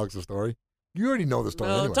gonna tell Alex the story. You already know the story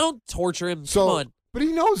No, anyway. don't torture him. So, Come on. but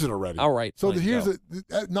he knows it already. All right. So fine, here's go.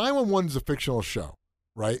 911 is a fictional show,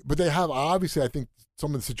 right? But they have obviously. I think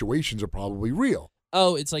some of the situations are probably real.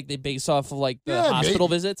 Oh, it's like they base off of like the Yeah, hospital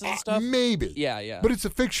maybe. visits and stuff. Maybe. Yeah. But it's a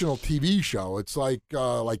fictional TV show. It's like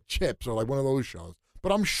Chips or like one of those shows.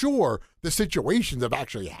 But I'm sure the situations have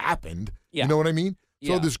actually happened. Yeah. You know what I mean?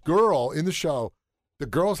 So Yeah. this girl in the show, the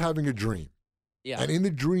girl's having a dream. Yeah. And in the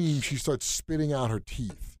dream, she starts spitting out her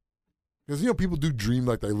teeth. Because, people do dream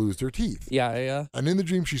like they lose their teeth. Yeah. And in the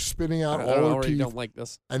dream, she's spitting out all I her already teeth. don't like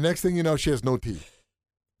this. And next thing you know, she has no teeth.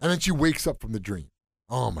 And then she wakes up from the dream.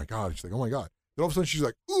 Oh, my God. She's like, oh, my God. Then all of a sudden, she's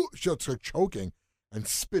like, ooh, she starts like choking and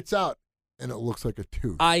spits out, and it looks like a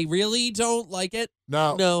tooth. I really don't like it.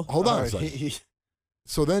 Now, No. hold on a second.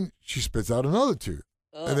 So then she spits out another tooth.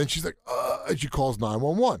 And then she's like, and she calls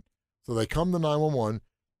 911. So they come to 911,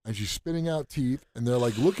 and she's spitting out teeth, and they're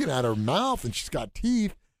like looking at her mouth, and she's got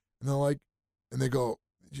teeth, and they're like, and they go,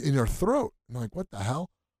 in her throat. And I'm like, what the hell?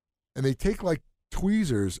 And they take like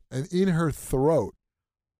tweezers, and in her throat,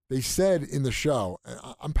 they said in the show, and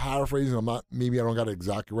I'm paraphrasing, maybe I don't got it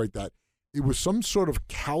exactly right, that it was some sort of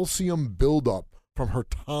calcium buildup from her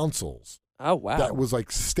tonsils. Oh, wow. That was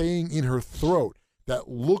like staying in her throat that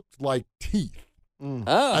looked like teeth. Oh.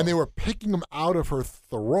 And they were picking them out of her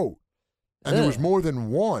throat. And there was more than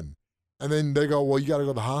one. And then they go, well, you got to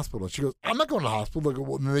go to the hospital. She goes, I'm not going to the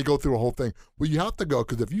hospital. And then they go through a whole thing. Well, you have to go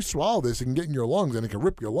because if you swallow this, it can get in your lungs and it can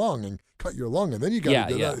rip your lung and cut your lung. And then you got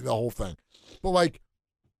to do the whole thing. But like,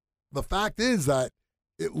 the fact is that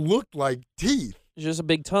it looked like teeth. It's just a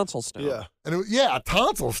big tonsil stone. Yeah. And a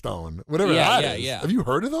tonsil stone, whatever that is. Yeah. Have you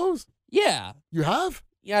heard of those? Yeah. You have?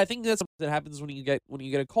 Yeah, I think that's something that happens when you get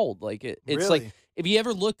a cold. Like it's Really? like if you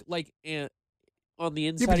ever look like on the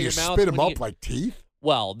inside Yeah, but of you your mouth. spit them up like teeth?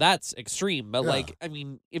 Well, that's extreme. But Yeah. like, I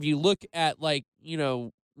mean, if you look at like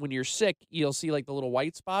when you're sick, you'll see like the little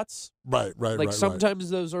white spots. Right. Like sometimes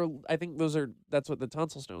those are. I think that's what the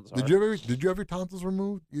tonsil stones are. Did you have your tonsils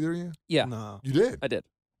removed? Either of you? Yeah. No. You did? I did.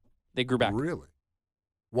 They grew back. Really?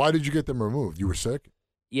 Why did you get them removed? You were sick?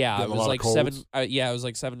 Yeah, I Getting a was lot of like colds? 7. I was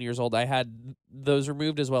like 7 years old. I had those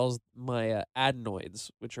removed as well as my adenoids,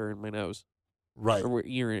 which are in my nose, Right. or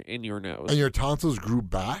in your nose. And your tonsils grew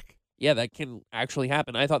back? Yeah, that can actually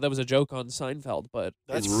happen. I thought that was a joke on Seinfeld, but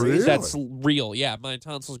That's Really? that's real. Yeah, my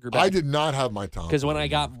tonsils grew back. I did not have my tonsils. Because when I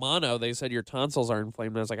got removed. mono, they said your tonsils are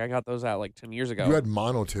inflamed. I was like, I got those out like 10 years ago. You had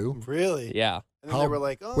mono too? Really? Yeah, And then they were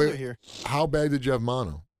like, oh, wait, they're here. How bad did you have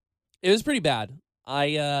mono? it was pretty bad.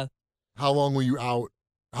 How long were you out?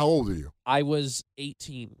 How old are you? I was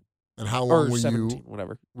 18 And how or long were 17, you?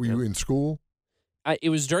 whatever. Were you in school? It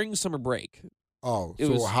was during summer break. Oh, It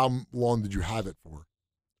so was- how long did you have it for?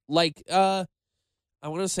 Like, I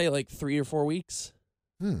want to say like 3 or 4 weeks.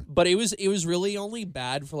 But it was really only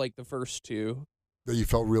bad for like the first 2. That you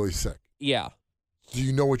felt really sick. Yeah. Do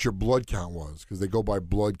you know what your blood count was? Because they go by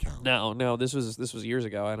blood count. No, this was years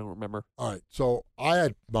ago. I don't remember. All right. So I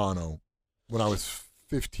had mono when I was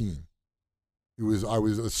 15. I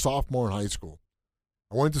was a sophomore in high school.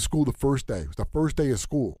 I went to school the first day. It was the first day of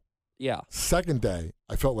school. Yeah. Second day,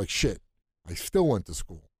 I felt like shit. I still went to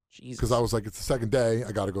school. Jesus. Because I was like, it's the second day.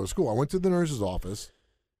 I got to go to school. I went to the nurse's office.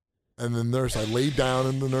 And I laid down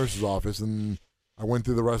in the nurse's office. And I went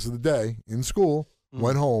through the rest of the day in school.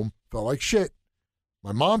 Went home. Felt like shit.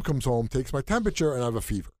 My mom comes home, takes my temperature, and I have a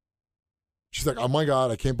fever. She's like, oh, my God,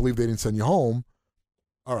 I can't believe they didn't send you home.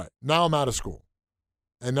 All right, now I'm out of school.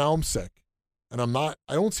 And now I'm sick. And I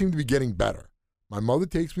don't seem to be getting better. My mother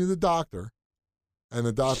takes me to the doctor, and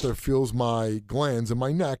the doctor feels my glands in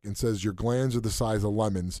my neck and says, your glands are the size of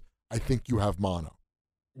lemons. I think you have mono.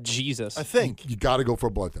 Jesus. I think. You got to go for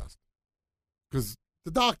a blood test. Because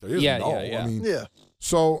the doctor, he doesn't know. Yeah. I mean, Yeah.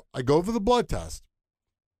 So I go for the blood test.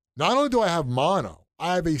 Not only do I have mono,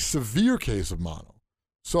 I have a severe case of mono.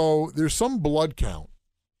 So there's some blood count,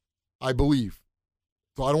 I believe.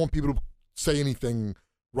 So I don't want people to say anything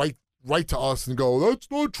right to us and go, that's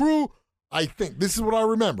not true. I think this is what I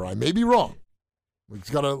remember. I may be wrong. We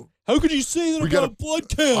just gotta. How could you say that about blood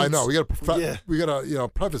counts? I know we gotta.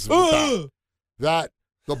 Preface it with that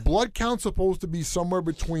the blood count's supposed to be somewhere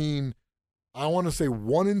between, I want to say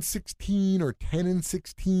 1 in 16 or 10 in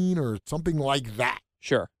 16 or something like that.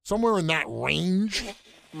 Sure. Somewhere in that range.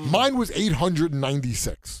 Mine was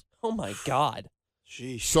 896. Oh my God.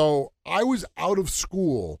 Sheesh. So I was out of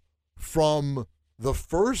school from the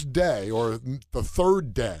first day or the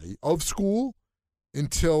third day of school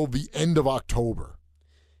until the end of October.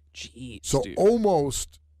 Jeez. So dude.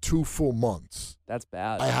 almost 2 full months. That's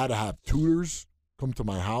bad. I had to have tutors come to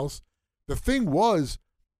my house. The thing was,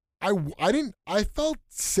 I felt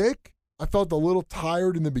sick. I felt a little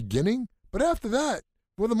tired in the beginning, but after that,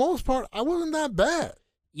 for the most part, I wasn't that bad.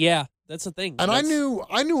 Yeah, that's the thing. And I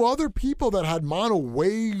knew other people that had mono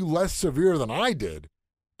way less severe than I did,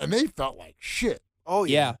 and they felt like shit. Oh,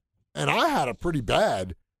 yeah. And I had it pretty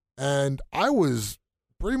bad, and I was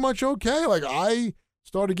pretty much okay. Like, I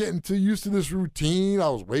started getting used to this routine. I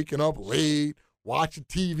was waking up late, watching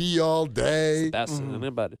TV all day. That's the best thing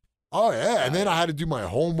about it. Oh, yeah. And then I had to do my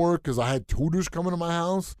homework because I had tutors coming to my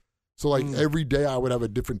house. So, like, every day I would have a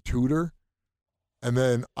different tutor. And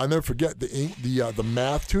then I'll never forget the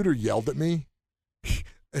math tutor yelled at me.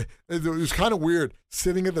 It was kind of weird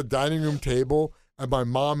sitting at the dining room table and my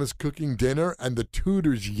mom is cooking dinner and the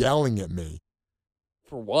tutor's yelling at me.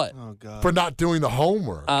 For what? Oh, God. For not doing the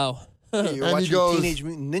homework. Oh. You're and watching Teenage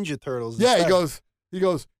Mutant Ninja Turtles. Yeah, instead. he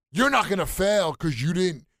goes, you're not going to fail because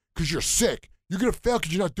you're sick. You're going to fail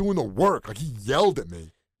because you're not doing the work. Like, he yelled at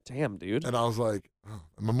me. Damn, dude. And I was like, oh.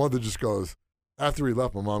 And my mother just goes, after he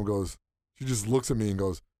left, my mom goes, she just looks at me and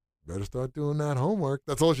goes, better start doing that homework.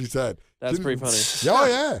 That's all she said. That's pretty funny. Oh,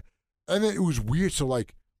 yeah. And then it was weird. So,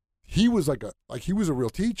 like, he was he was a real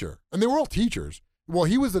teacher. And they were all teachers. Well,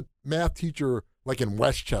 he was a math teacher, like, in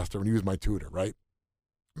Westchester, and he was my tutor, right?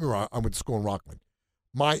 Remember, I went to school in Rockland.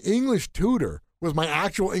 My English tutor was my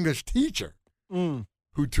actual English teacher who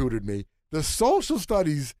tutored me. The social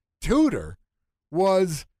studies tutor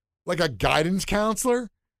was like a guidance counselor.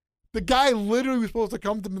 The guy literally was supposed to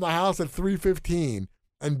come to the house at 3:15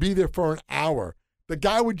 and be there for an hour. The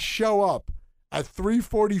guy would show up at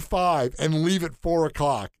 3:45 and leave at 4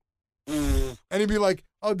 o'clock. And he'd be like,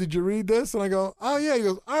 oh, did you read this? And I go, oh, yeah. He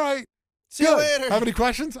goes, all right. See you later. Have any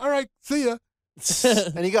questions? All right. See ya.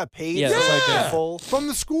 And he got paid? Yeah, full? From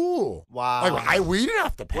the school. Wow. Like, we didn't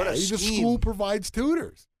have to pay. What a The scheme. school provides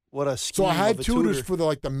tutors. What a scheme. So I had of a tutors tutor.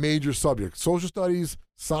 for the major subjects: social studies,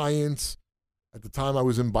 science. At the time, I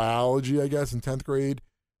was in biology, I guess, in 10th grade.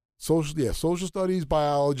 Social studies,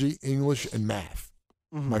 biology, English, and math.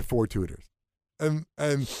 My 4 tutors, and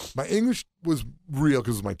my English was real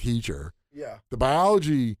because it was my teacher. Yeah. The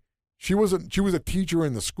biology, she was a teacher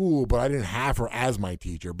in the school, but I didn't have her as my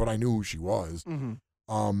teacher, but I knew who she was. Mm-hmm.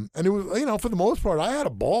 And it was, for the most part, I had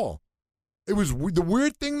a ball. It was the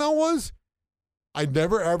weird thing though was, I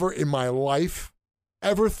never ever in my life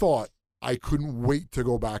ever thought I couldn't wait to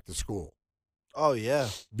go back to school. Oh, yeah.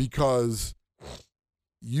 Because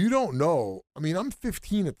you don't know. I mean, I'm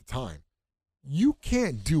 15 at the time. You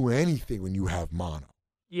can't do anything when you have mono.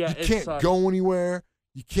 Yeah, you can't go anywhere.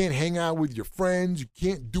 You can't hang out with your friends. You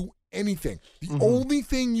can't do anything. The only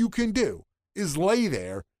thing you can do is lay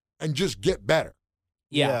there and just get better.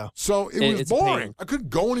 Yeah. So it was it's a boring. pain. I couldn't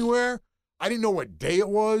go anywhere. I didn't know what day it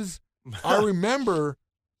was. I remember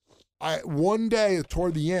one day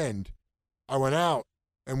toward the end, I went out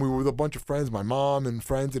and we were with a bunch of friends, my mom and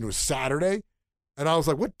friends, and it was Saturday. And I was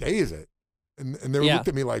like, what day is it? And they looked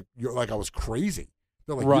at me like I was crazy.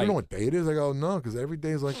 They're like, you don't know what day it is? I go, no, because every day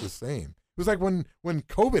is like the same. It was like when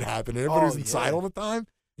COVID happened and everybody was inside all the time.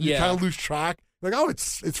 And you kind of lose track. Like, oh,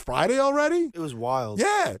 it's Friday already? It was wild.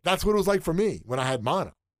 Yeah, that's what it was like for me when I had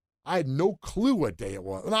mono. I had no clue what day it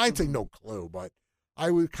was. And I'd say no clue, but I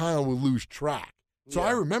would lose track. So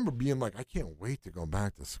I remember being like, I can't wait to go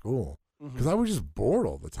back to school because I was just bored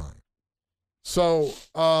all the time. So,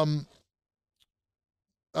 we're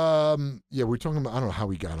talking about, I don't know how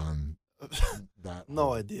we got on that.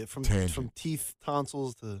 No idea. From teeth,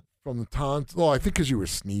 tonsils to... From the tonsils. Oh, I think because you were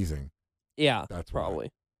sneezing. Yeah, that's probably.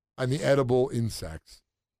 Right. And the edible insects.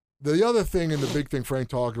 The other thing and the big thing Frank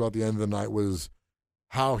talked about at the end of the night was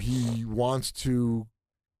how he wants to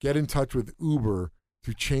get in touch with Uber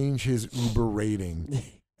to change his Uber rating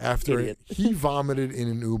after he vomited in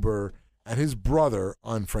an Uber and his brother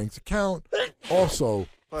on Frank's account also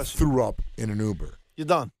threw up in an Uber. You're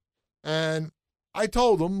done. And I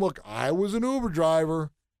told him, look, I was an Uber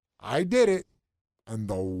driver. I did it. And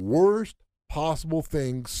the worst possible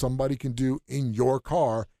thing somebody can do in your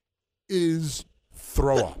car is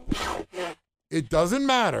throw up. It doesn't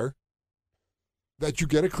matter that you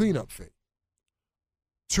get a cleanup fee.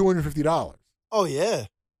 $250. Oh, yeah.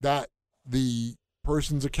 That the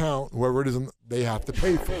person's account, whoever it is, they have to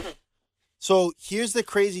pay for. So here's the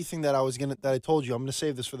crazy thing that I told you. I'm gonna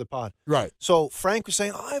save this for the pod. Right. So Frank was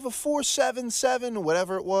saying, I have a 4.77 or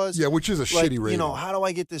whatever it was. Yeah, which is a shitty rating. You know, how do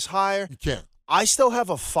I get this higher? You can't. I still have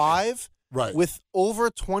a 5. Right. With over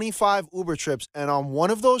 25 Uber trips, and on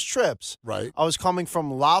one of those trips, right, I was coming from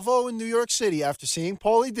Lavo in New York City after seeing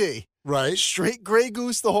Paulie D. Right. Straight Grey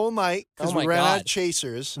Goose the whole night because we ran out of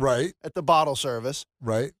chasers. Right. At the bottle service.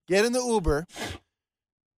 Right. Get in the Uber.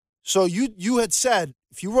 So you had said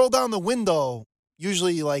if you roll down the window,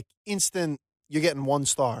 usually like instant, you're getting 1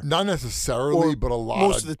 star. Not necessarily, but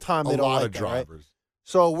most of the time they don't like that, drivers. Right?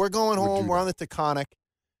 So we're going home. We're on the Taconic.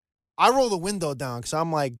 I roll the window down because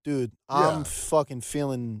I'm like, dude, I'm fucking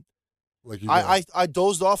feeling. Like I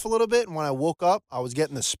dozed off a little bit, and when I woke up, I was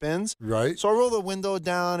getting the spins. Right. So I roll the window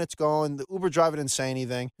down. It's going. The Uber driver didn't say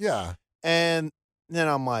anything. Yeah. And then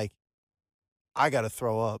I'm like, I got to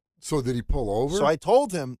throw up. So did he pull over? So I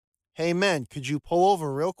told him, hey, man, could you pull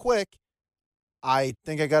over real quick? I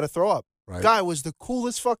think I got to throw up. Right. Guy was the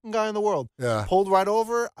coolest fucking guy in the world. Yeah. Pulled right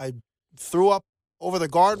over. I threw up over the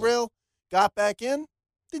guardrail, got back in,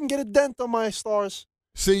 didn't get a dent on my stars.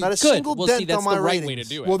 See, not a single dent that's on my the right ratings. way to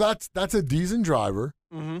do it. Well, that's a decent driver.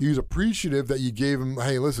 Mm-hmm. He was appreciative that you gave him,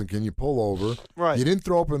 hey, listen, can you pull over? Right. You didn't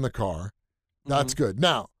throw up in the car. That's good.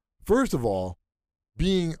 Now, first of all,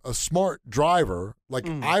 being a smart driver like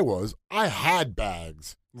I was, I had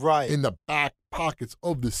bags in the back pockets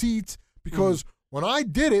of the seats because when I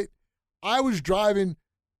did it, I was driving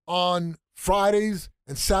on Fridays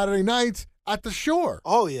and Saturday nights at the shore.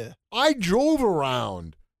 Oh, yeah. I drove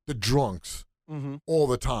around the drunks all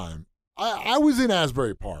the time. I was in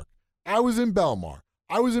Asbury Park. I was in Belmar.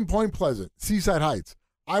 I was in Point Pleasant, Seaside Heights.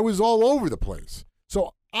 I was all over the place.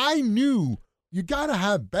 So I knew you got to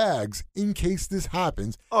have bags in case this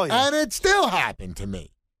happens. Oh, yeah. And it still happened to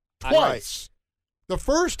me twice. The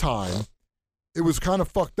first time, it was kind of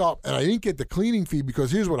fucked up, and I didn't get the cleaning fee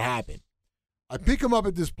because here's what happened. I pick them up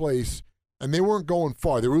at this place, and they weren't going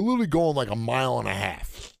far. They were literally going like a mile and a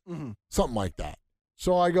half, something like that.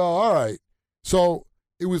 So I go, all right. So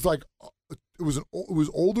it was like it was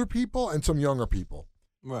older people and some younger people,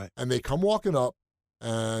 right? And they come walking up,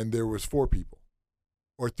 and there was 4 people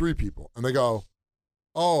or 3 people, and they go,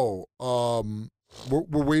 "Oh,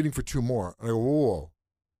 we're waiting for 2 more." And I go, "Whoa,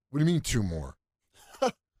 what do you mean 2 more?"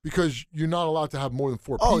 Because you're not allowed to have more than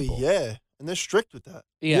 4 people. Oh, yeah. And they're strict with that.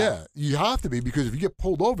 Yeah, you have to be because if you get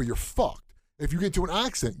pulled over, you're fucked. If you get into an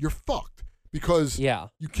accident, you're fucked because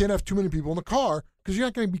you can't have too many people in the car because you're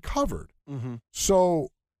not going to be covered. So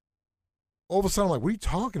all of a sudden, I'm like, what are you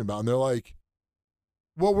talking about? And they're like,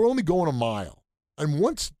 well, we're only going a mile.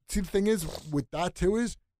 And see, the thing is with that too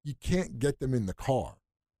is you can't get them in the car.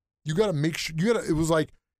 You got to make sure, it was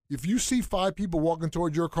like, if you see 5 people walking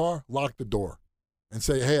towards your car, lock the door. And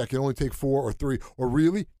say, hey, I can only take 4 or 3, or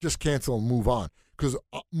really, just cancel and move on. Because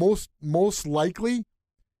most likely,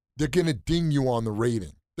 they're going to ding you on the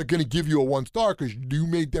rating. They're going to give you a 1 star because you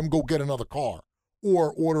made them go get another car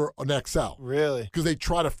or order an XL. Really? Because they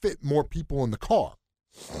try to fit more people in the car.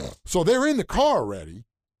 So they're in the car already,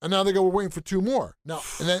 and now they go, we're waiting for 2 more. Now,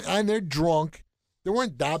 and they're drunk. They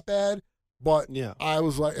weren't that bad, but I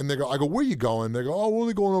was like, and I go, where are you going? They go, oh, we're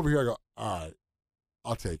only going over here. I go, all right.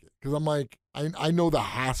 I'll take it. Because I'm like, I know the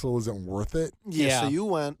hassle isn't worth it. Yeah, so you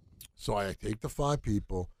went. So I take the 5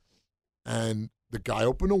 people, and the guy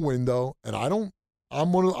opened a window, and I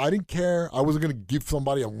didn't care. I wasn't going to give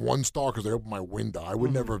somebody a 1 star because they opened my window. I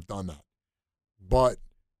would never have done that. But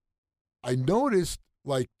I noticed,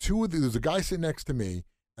 like, there's a guy sitting next to me,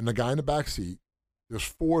 and the guy in the back seat. There's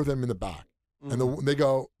 4 of them in the back. And they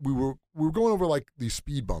go, we were going over, like, these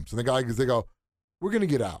speed bumps. And they go, we're going to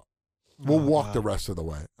get out. We'll walk the rest of the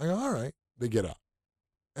way. I go, all right. They get up.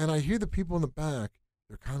 And I hear the people in the back,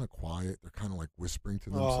 they're kind of quiet. They're kind of like whispering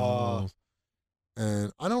to themselves.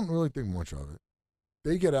 And I don't really think much of it.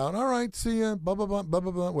 They get out. All right, see ya. Blah, blah, blah, blah,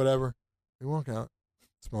 blah, blah, whatever. They walk out.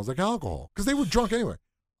 It smells like alcohol. Because they were drunk anyway.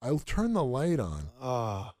 I'll turn the light on.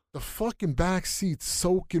 The fucking back seat's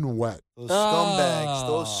soaking wet. Those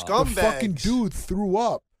scumbags. The fucking dude threw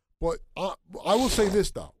up. But I will say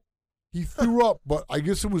this, though. He threw up, but I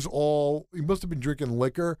guess it was he must have been drinking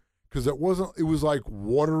liquor because it was like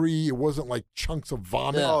watery. It wasn't like chunks of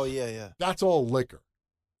vomit. Oh, yeah. That's all liquor.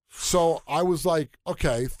 So I was like,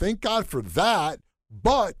 okay, thank God for that.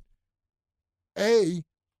 But I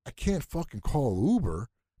can't fucking call Uber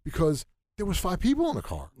because there was 5 people in the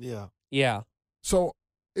car. Yeah. Yeah. So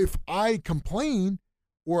if I complain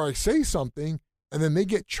or I say something and then they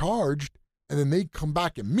get charged and then they come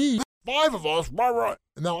back at me, 5 of us,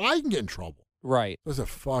 and now I can get in trouble. Right. So I said,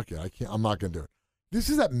 fuck it. I'm not going to do it. This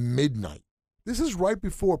is at midnight. This is right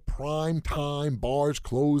before prime time, bars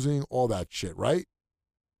closing, all that shit, right?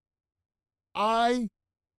 I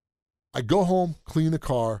go home, clean the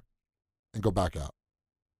car, and go back out.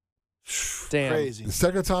 Damn. Crazy. The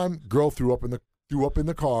second time, girl threw up in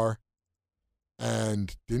the car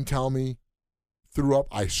and didn't tell me, threw up.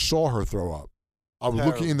 I saw her throw up. I was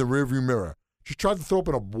looking in the rearview mirror. She tried to throw up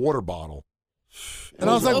in a water bottle. And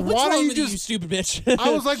I was like, why don't you just... you stupid bitch?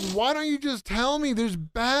 I was like, why don't you just tell me there's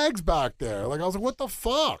bags back there? Like, I was like, what the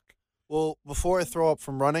fuck? Well, before I throw up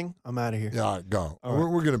from running, I'm out of here. Yeah, all right, go. All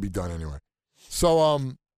right. We're going to be done anyway. So,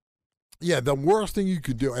 the worst thing you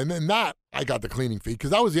could do, and then I got the cleaning fee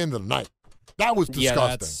because that was the end of the night. That was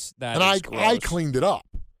disgusting. And I cleaned it up.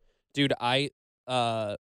 Dude,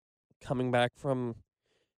 coming back from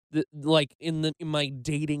in my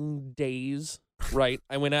dating days, right?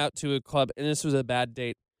 I went out to a club, and this was a bad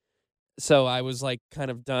date. So I was like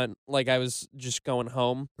kind of done. Like I was just going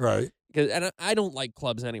home. Right. And I don't like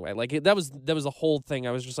clubs anyway. Like that was the whole thing.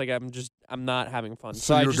 I was just like, I'm not having fun.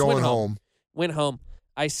 So I you're just going home. Went home.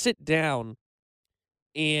 I sit down,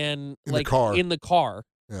 and in the car.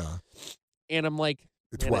 Yeah. And I'm like,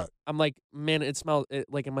 it's wet. I'm like, man, it smells.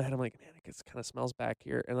 Like in my head, I'm like, man, it kind of smells back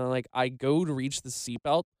here. And then like I go to reach the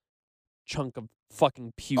seatbelt, chunk of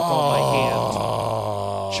fucking puke on my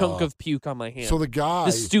hand. Chunk of puke on my hand. So the guy,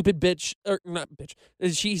 the stupid bitch, or not bitch.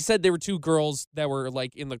 She said there were two girls that were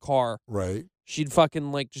like in the car. Right. She'd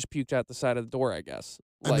fucking like just puked out the side of the door, I guess.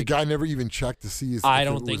 And the guy never even checked to see if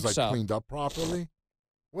it was like cleaned up properly.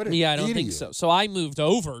 What an I don't idiot. think so. So I moved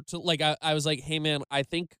over to like I was like, hey man, I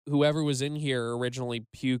think whoever was in here originally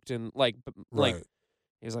puked and like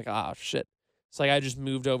he was like, oh shit. So like I just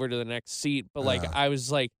moved over to the next seat, but like I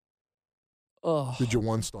was like, oh. Did you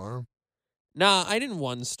 1-star him? Nah, I didn't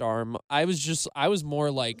 1-star him. I was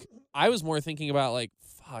more thinking about like,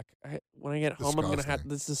 fuck, when I get home, I'm gonna have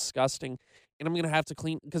this is disgusting, and I'm gonna have to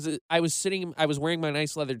clean because I was wearing my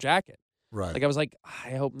nice leather jacket. Right. Like I was like,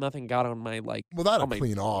 I hope nothing got on my like. Well, that'll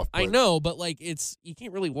clean off. I know, but like you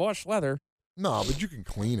can't really wash leather. No, but you can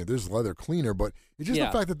clean it. There's leather cleaner, but it's just the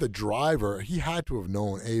fact that the driver, he had to have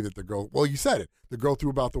known that the girl. Well, you said it. The girl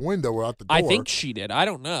threw up out the window or out the door. I think she did. I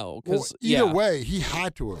don't know because either way, he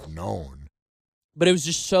had to have known. But it was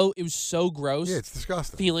just so gross. Yeah, it's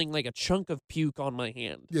disgusting. Feeling like a chunk of puke on my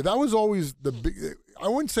hand. Yeah, that was always the big. I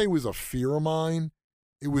wouldn't say it was a fear of mine.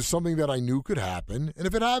 It was something that I knew could happen. And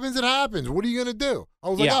if it happens, it happens. What are you going to do? I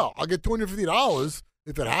was like, I'll get $250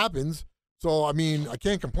 if it happens. So, I mean, I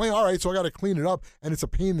can't complain. All right, so I got to clean it up. And it's a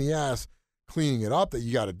pain in the ass cleaning it up that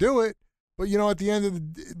you got to do it. But, you know, at the end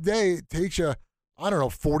of the day, it takes you,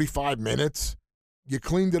 45 minutes. You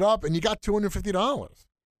cleaned it up and you got $250.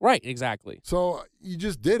 Right, exactly. So you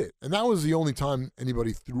just did it. And that was the only time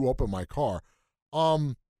anybody threw up in my car.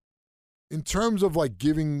 In terms of like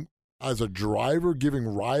as a driver, giving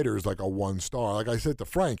riders like a 1-star, like I said to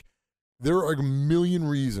Frank, there are like a million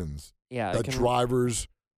reasons that drivers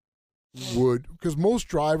would, because most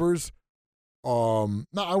drivers, I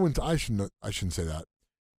shouldn't say that.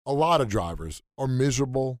 A lot of drivers are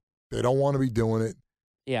miserable. They don't want to be doing it.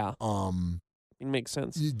 Yeah. It makes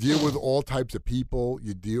sense. You deal with all types of people.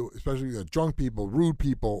 Especially drunk people, rude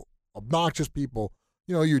people, obnoxious people.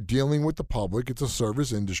 You know, you're dealing with the public. It's a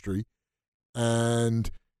service industry. And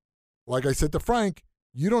like I said to Frank,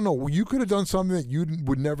 you don't know. You could have done something that you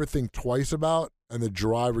would never think twice about, and the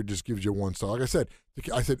driver just gives you 1 star. Like I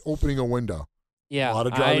said opening a window. Yeah, a lot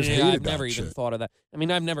of drivers hated that. I've never even thought of that. I mean,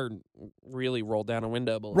 I've never really rolled down a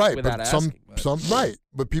window, without asking.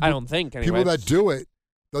 But people, I don't think anyway. People that do it,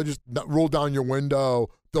 they'll just roll down your window.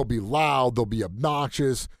 They'll be loud. They'll be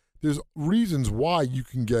obnoxious. There's reasons why you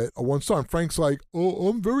can get a 1 star. And Frank's like, oh,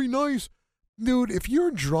 I'm very nice, dude. If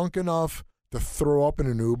you're drunk enough to throw up in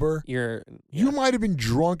an Uber, you might have been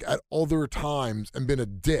drunk at other times and been a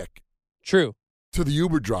dick. True. To the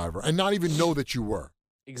Uber driver and not even know that you were.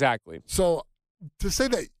 Exactly. So to say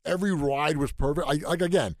that every ride was perfect,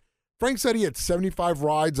 again, Frank said he had 75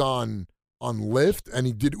 rides on Lyft and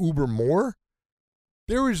he did Uber more.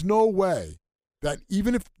 There is no way that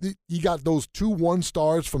even if he got those 2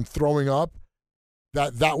 1-stars from throwing up,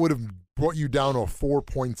 that would have brought you down to a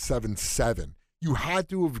 4.77. You had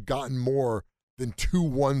to have gotten more than 2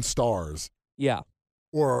 1-stars. Yeah.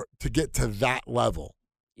 Or to get to that level.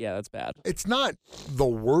 Yeah, that's bad. It's not the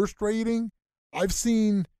worst rating. I've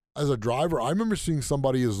seen, as a driver, I remember seeing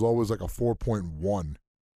somebody as low as like a 4.1.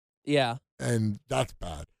 Yeah. And that's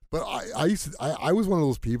bad. But I was one of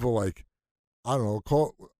those people like, I don't know,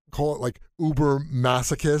 call it like Uber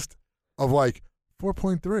masochist of like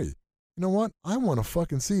 4.3. You know what? I want to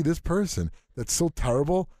fucking see this person that's so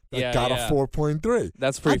terrible that got a 4.3.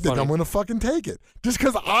 That's pretty funny. I think I'm going to fucking take it. Just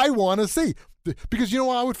because I want to see. Because you know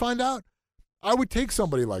what I would find out? I would take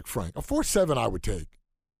somebody like Frank. A 4.7 I would take.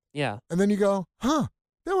 Yeah. And then you go,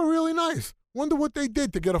 they were really nice. Wonder what they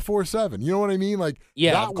did to get a 4.7. You know what I mean? Like,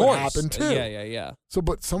 that would happen too. Yeah. So,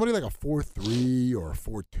 but somebody like a 4.3 or a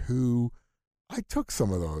 4.2, I took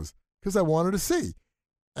some of those because I wanted to see.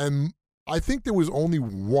 And I think there was only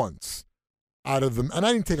once out of them, and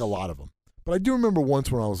I didn't take a lot of them, but I do remember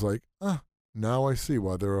once when I was like, now I see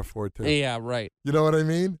why they're a 4.2. Yeah, right. You know what I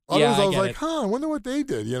mean? Others I was like, I wonder what they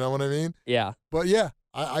did. You know what I mean? Yeah. But yeah,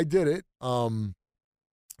 I did it.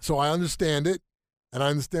 So I understand it, and I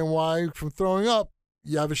understand why from throwing up,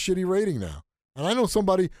 you have a shitty rating now. And I know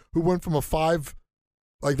somebody who went from a 5,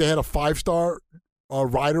 like they had a 5-star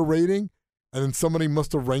rider rating, and then somebody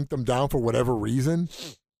must have ranked them down for whatever reason,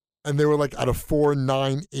 and they were like at a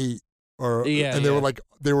 4.98, and they were like,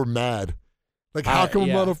 they were mad. Like, how come I'm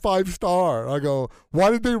not a 5-star? I go, why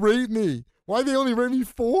did they rate me? Why they only rate me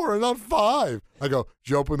 4 and not 5? I go,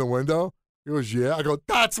 did you open the window? He goes, yeah. I go,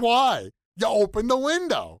 that's why. You opened the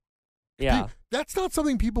window. Yeah. That's not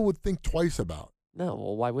something people would think twice about. No,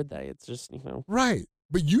 well, why would they? It's just, Right.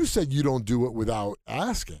 But you said you don't do it without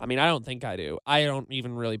asking. I mean, I don't think I do. I don't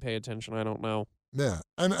even really pay attention. I don't know. Yeah.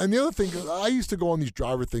 And the other thing, I used to go on these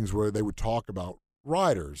driver things where they would talk about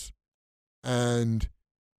riders. And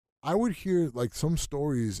I would hear, like, some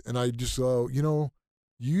stories, and I just go,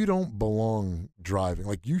 you don't belong driving.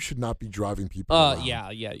 Like, you should not be driving people around.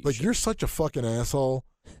 Yeah. You're such a fucking asshole.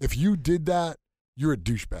 If you did that, you're a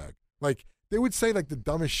douchebag. Like, they would say, like, the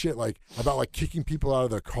dumbest shit, like, about, like, kicking people out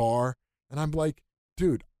of their car. And I'm like,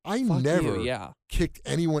 dude, I never kicked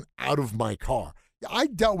anyone out of my car. I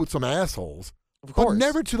dealt with some assholes, but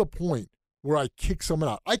never to the point where I kicked someone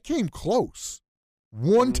out. I came close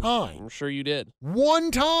one time. I'm sure you did.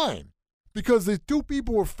 One time. Because the 2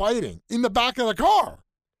 people were fighting in the back of the car.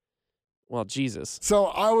 Well, Jesus. So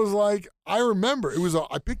I was like, I remember,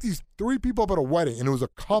 I picked these 3 people up at a wedding, and it was a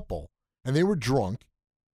couple, and they were drunk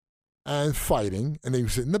and fighting, and they were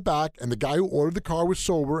sitting in the back, and the guy who ordered the car was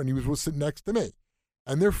sober, and he was sitting next to me.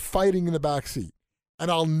 And they're fighting in the back seat. And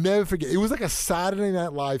I'll never forget. It was like a Saturday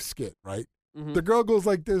Night Live skit, right? Mm-hmm. The girl goes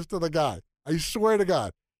like this to the guy. I swear to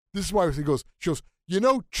God. This is why she goes,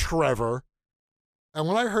 Trevor. And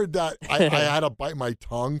when I heard that, I had to bite my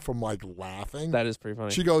tongue from, like, laughing. That is pretty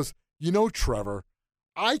funny. She goes, Trevor,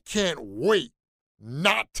 I can't wait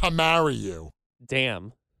not to marry you.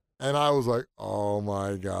 Damn. And I was like, oh,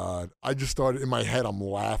 my God. I just started, in my head, I'm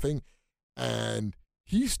laughing. And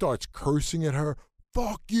he starts cursing at her.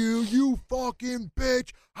 Fuck you, you fucking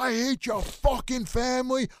bitch. I hate your fucking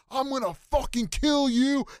family. I'm going to fucking kill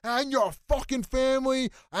you and your fucking family.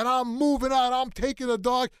 And I'm moving out. I'm taking the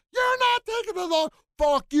dog. You're not taking the dog.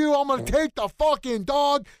 Fuck you. I'm going to take the fucking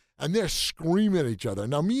dog. And they're screaming at each other.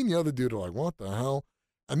 Now, me and the other dude are like, what the hell?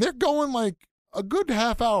 And they're going like a good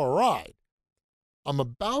half-hour ride. I'm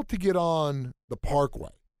about to get on the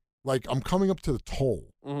parkway. Like, I'm coming up to the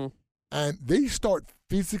toll. Mm-hmm. And they start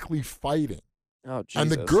physically fighting. Oh, Jesus. And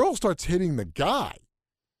the girl starts hitting the guy.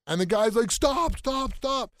 And the guy's like, stop.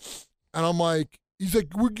 And I'm like, he's like,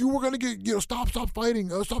 we're going to get, stop fighting.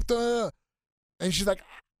 Stop the. And she's like,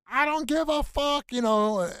 I don't give a fuck,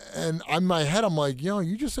 And in my head, I'm like,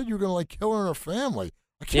 you just said you were going to, like, kill her and her family.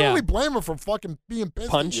 I can't really blame her for fucking being pissed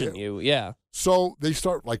punching at you. Yeah. So they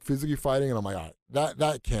start, like, physically fighting, and I'm like, all right,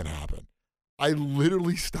 that can't happen. I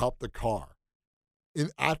literally stopped the car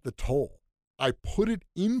at the toll. I put it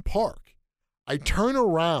in park. I turn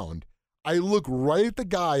around, I look right at the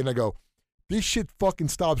guy, and I go, this shit fucking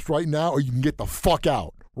stops right now, or you can get the fuck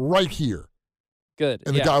out right here. Good.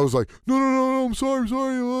 And the guy was like, no, I'm sorry.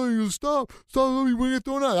 Stop, let me bring it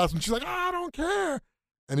through now. That's when she's like, I don't care.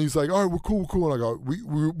 And he's like, all right, we're cool. And I go,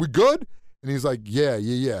 we good? And he's like, yeah.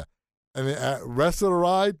 And the rest of the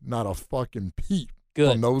ride, not a fucking peep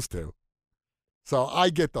from those 2. So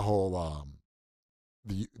I get the whole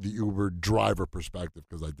the Uber driver perspective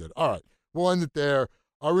because I did. All right. We'll end it there.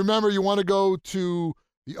 Remember, you want to go to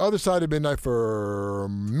the other side of midnight for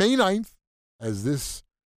May 9th, as this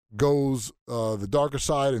goes, the darker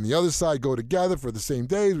side and the other side go together for the same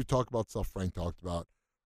days. We talk about stuff Frank talked about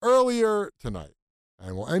earlier tonight.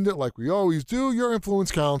 And we'll end it like we always do. Your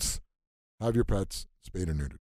influence counts. Have your pets spayed or neutered.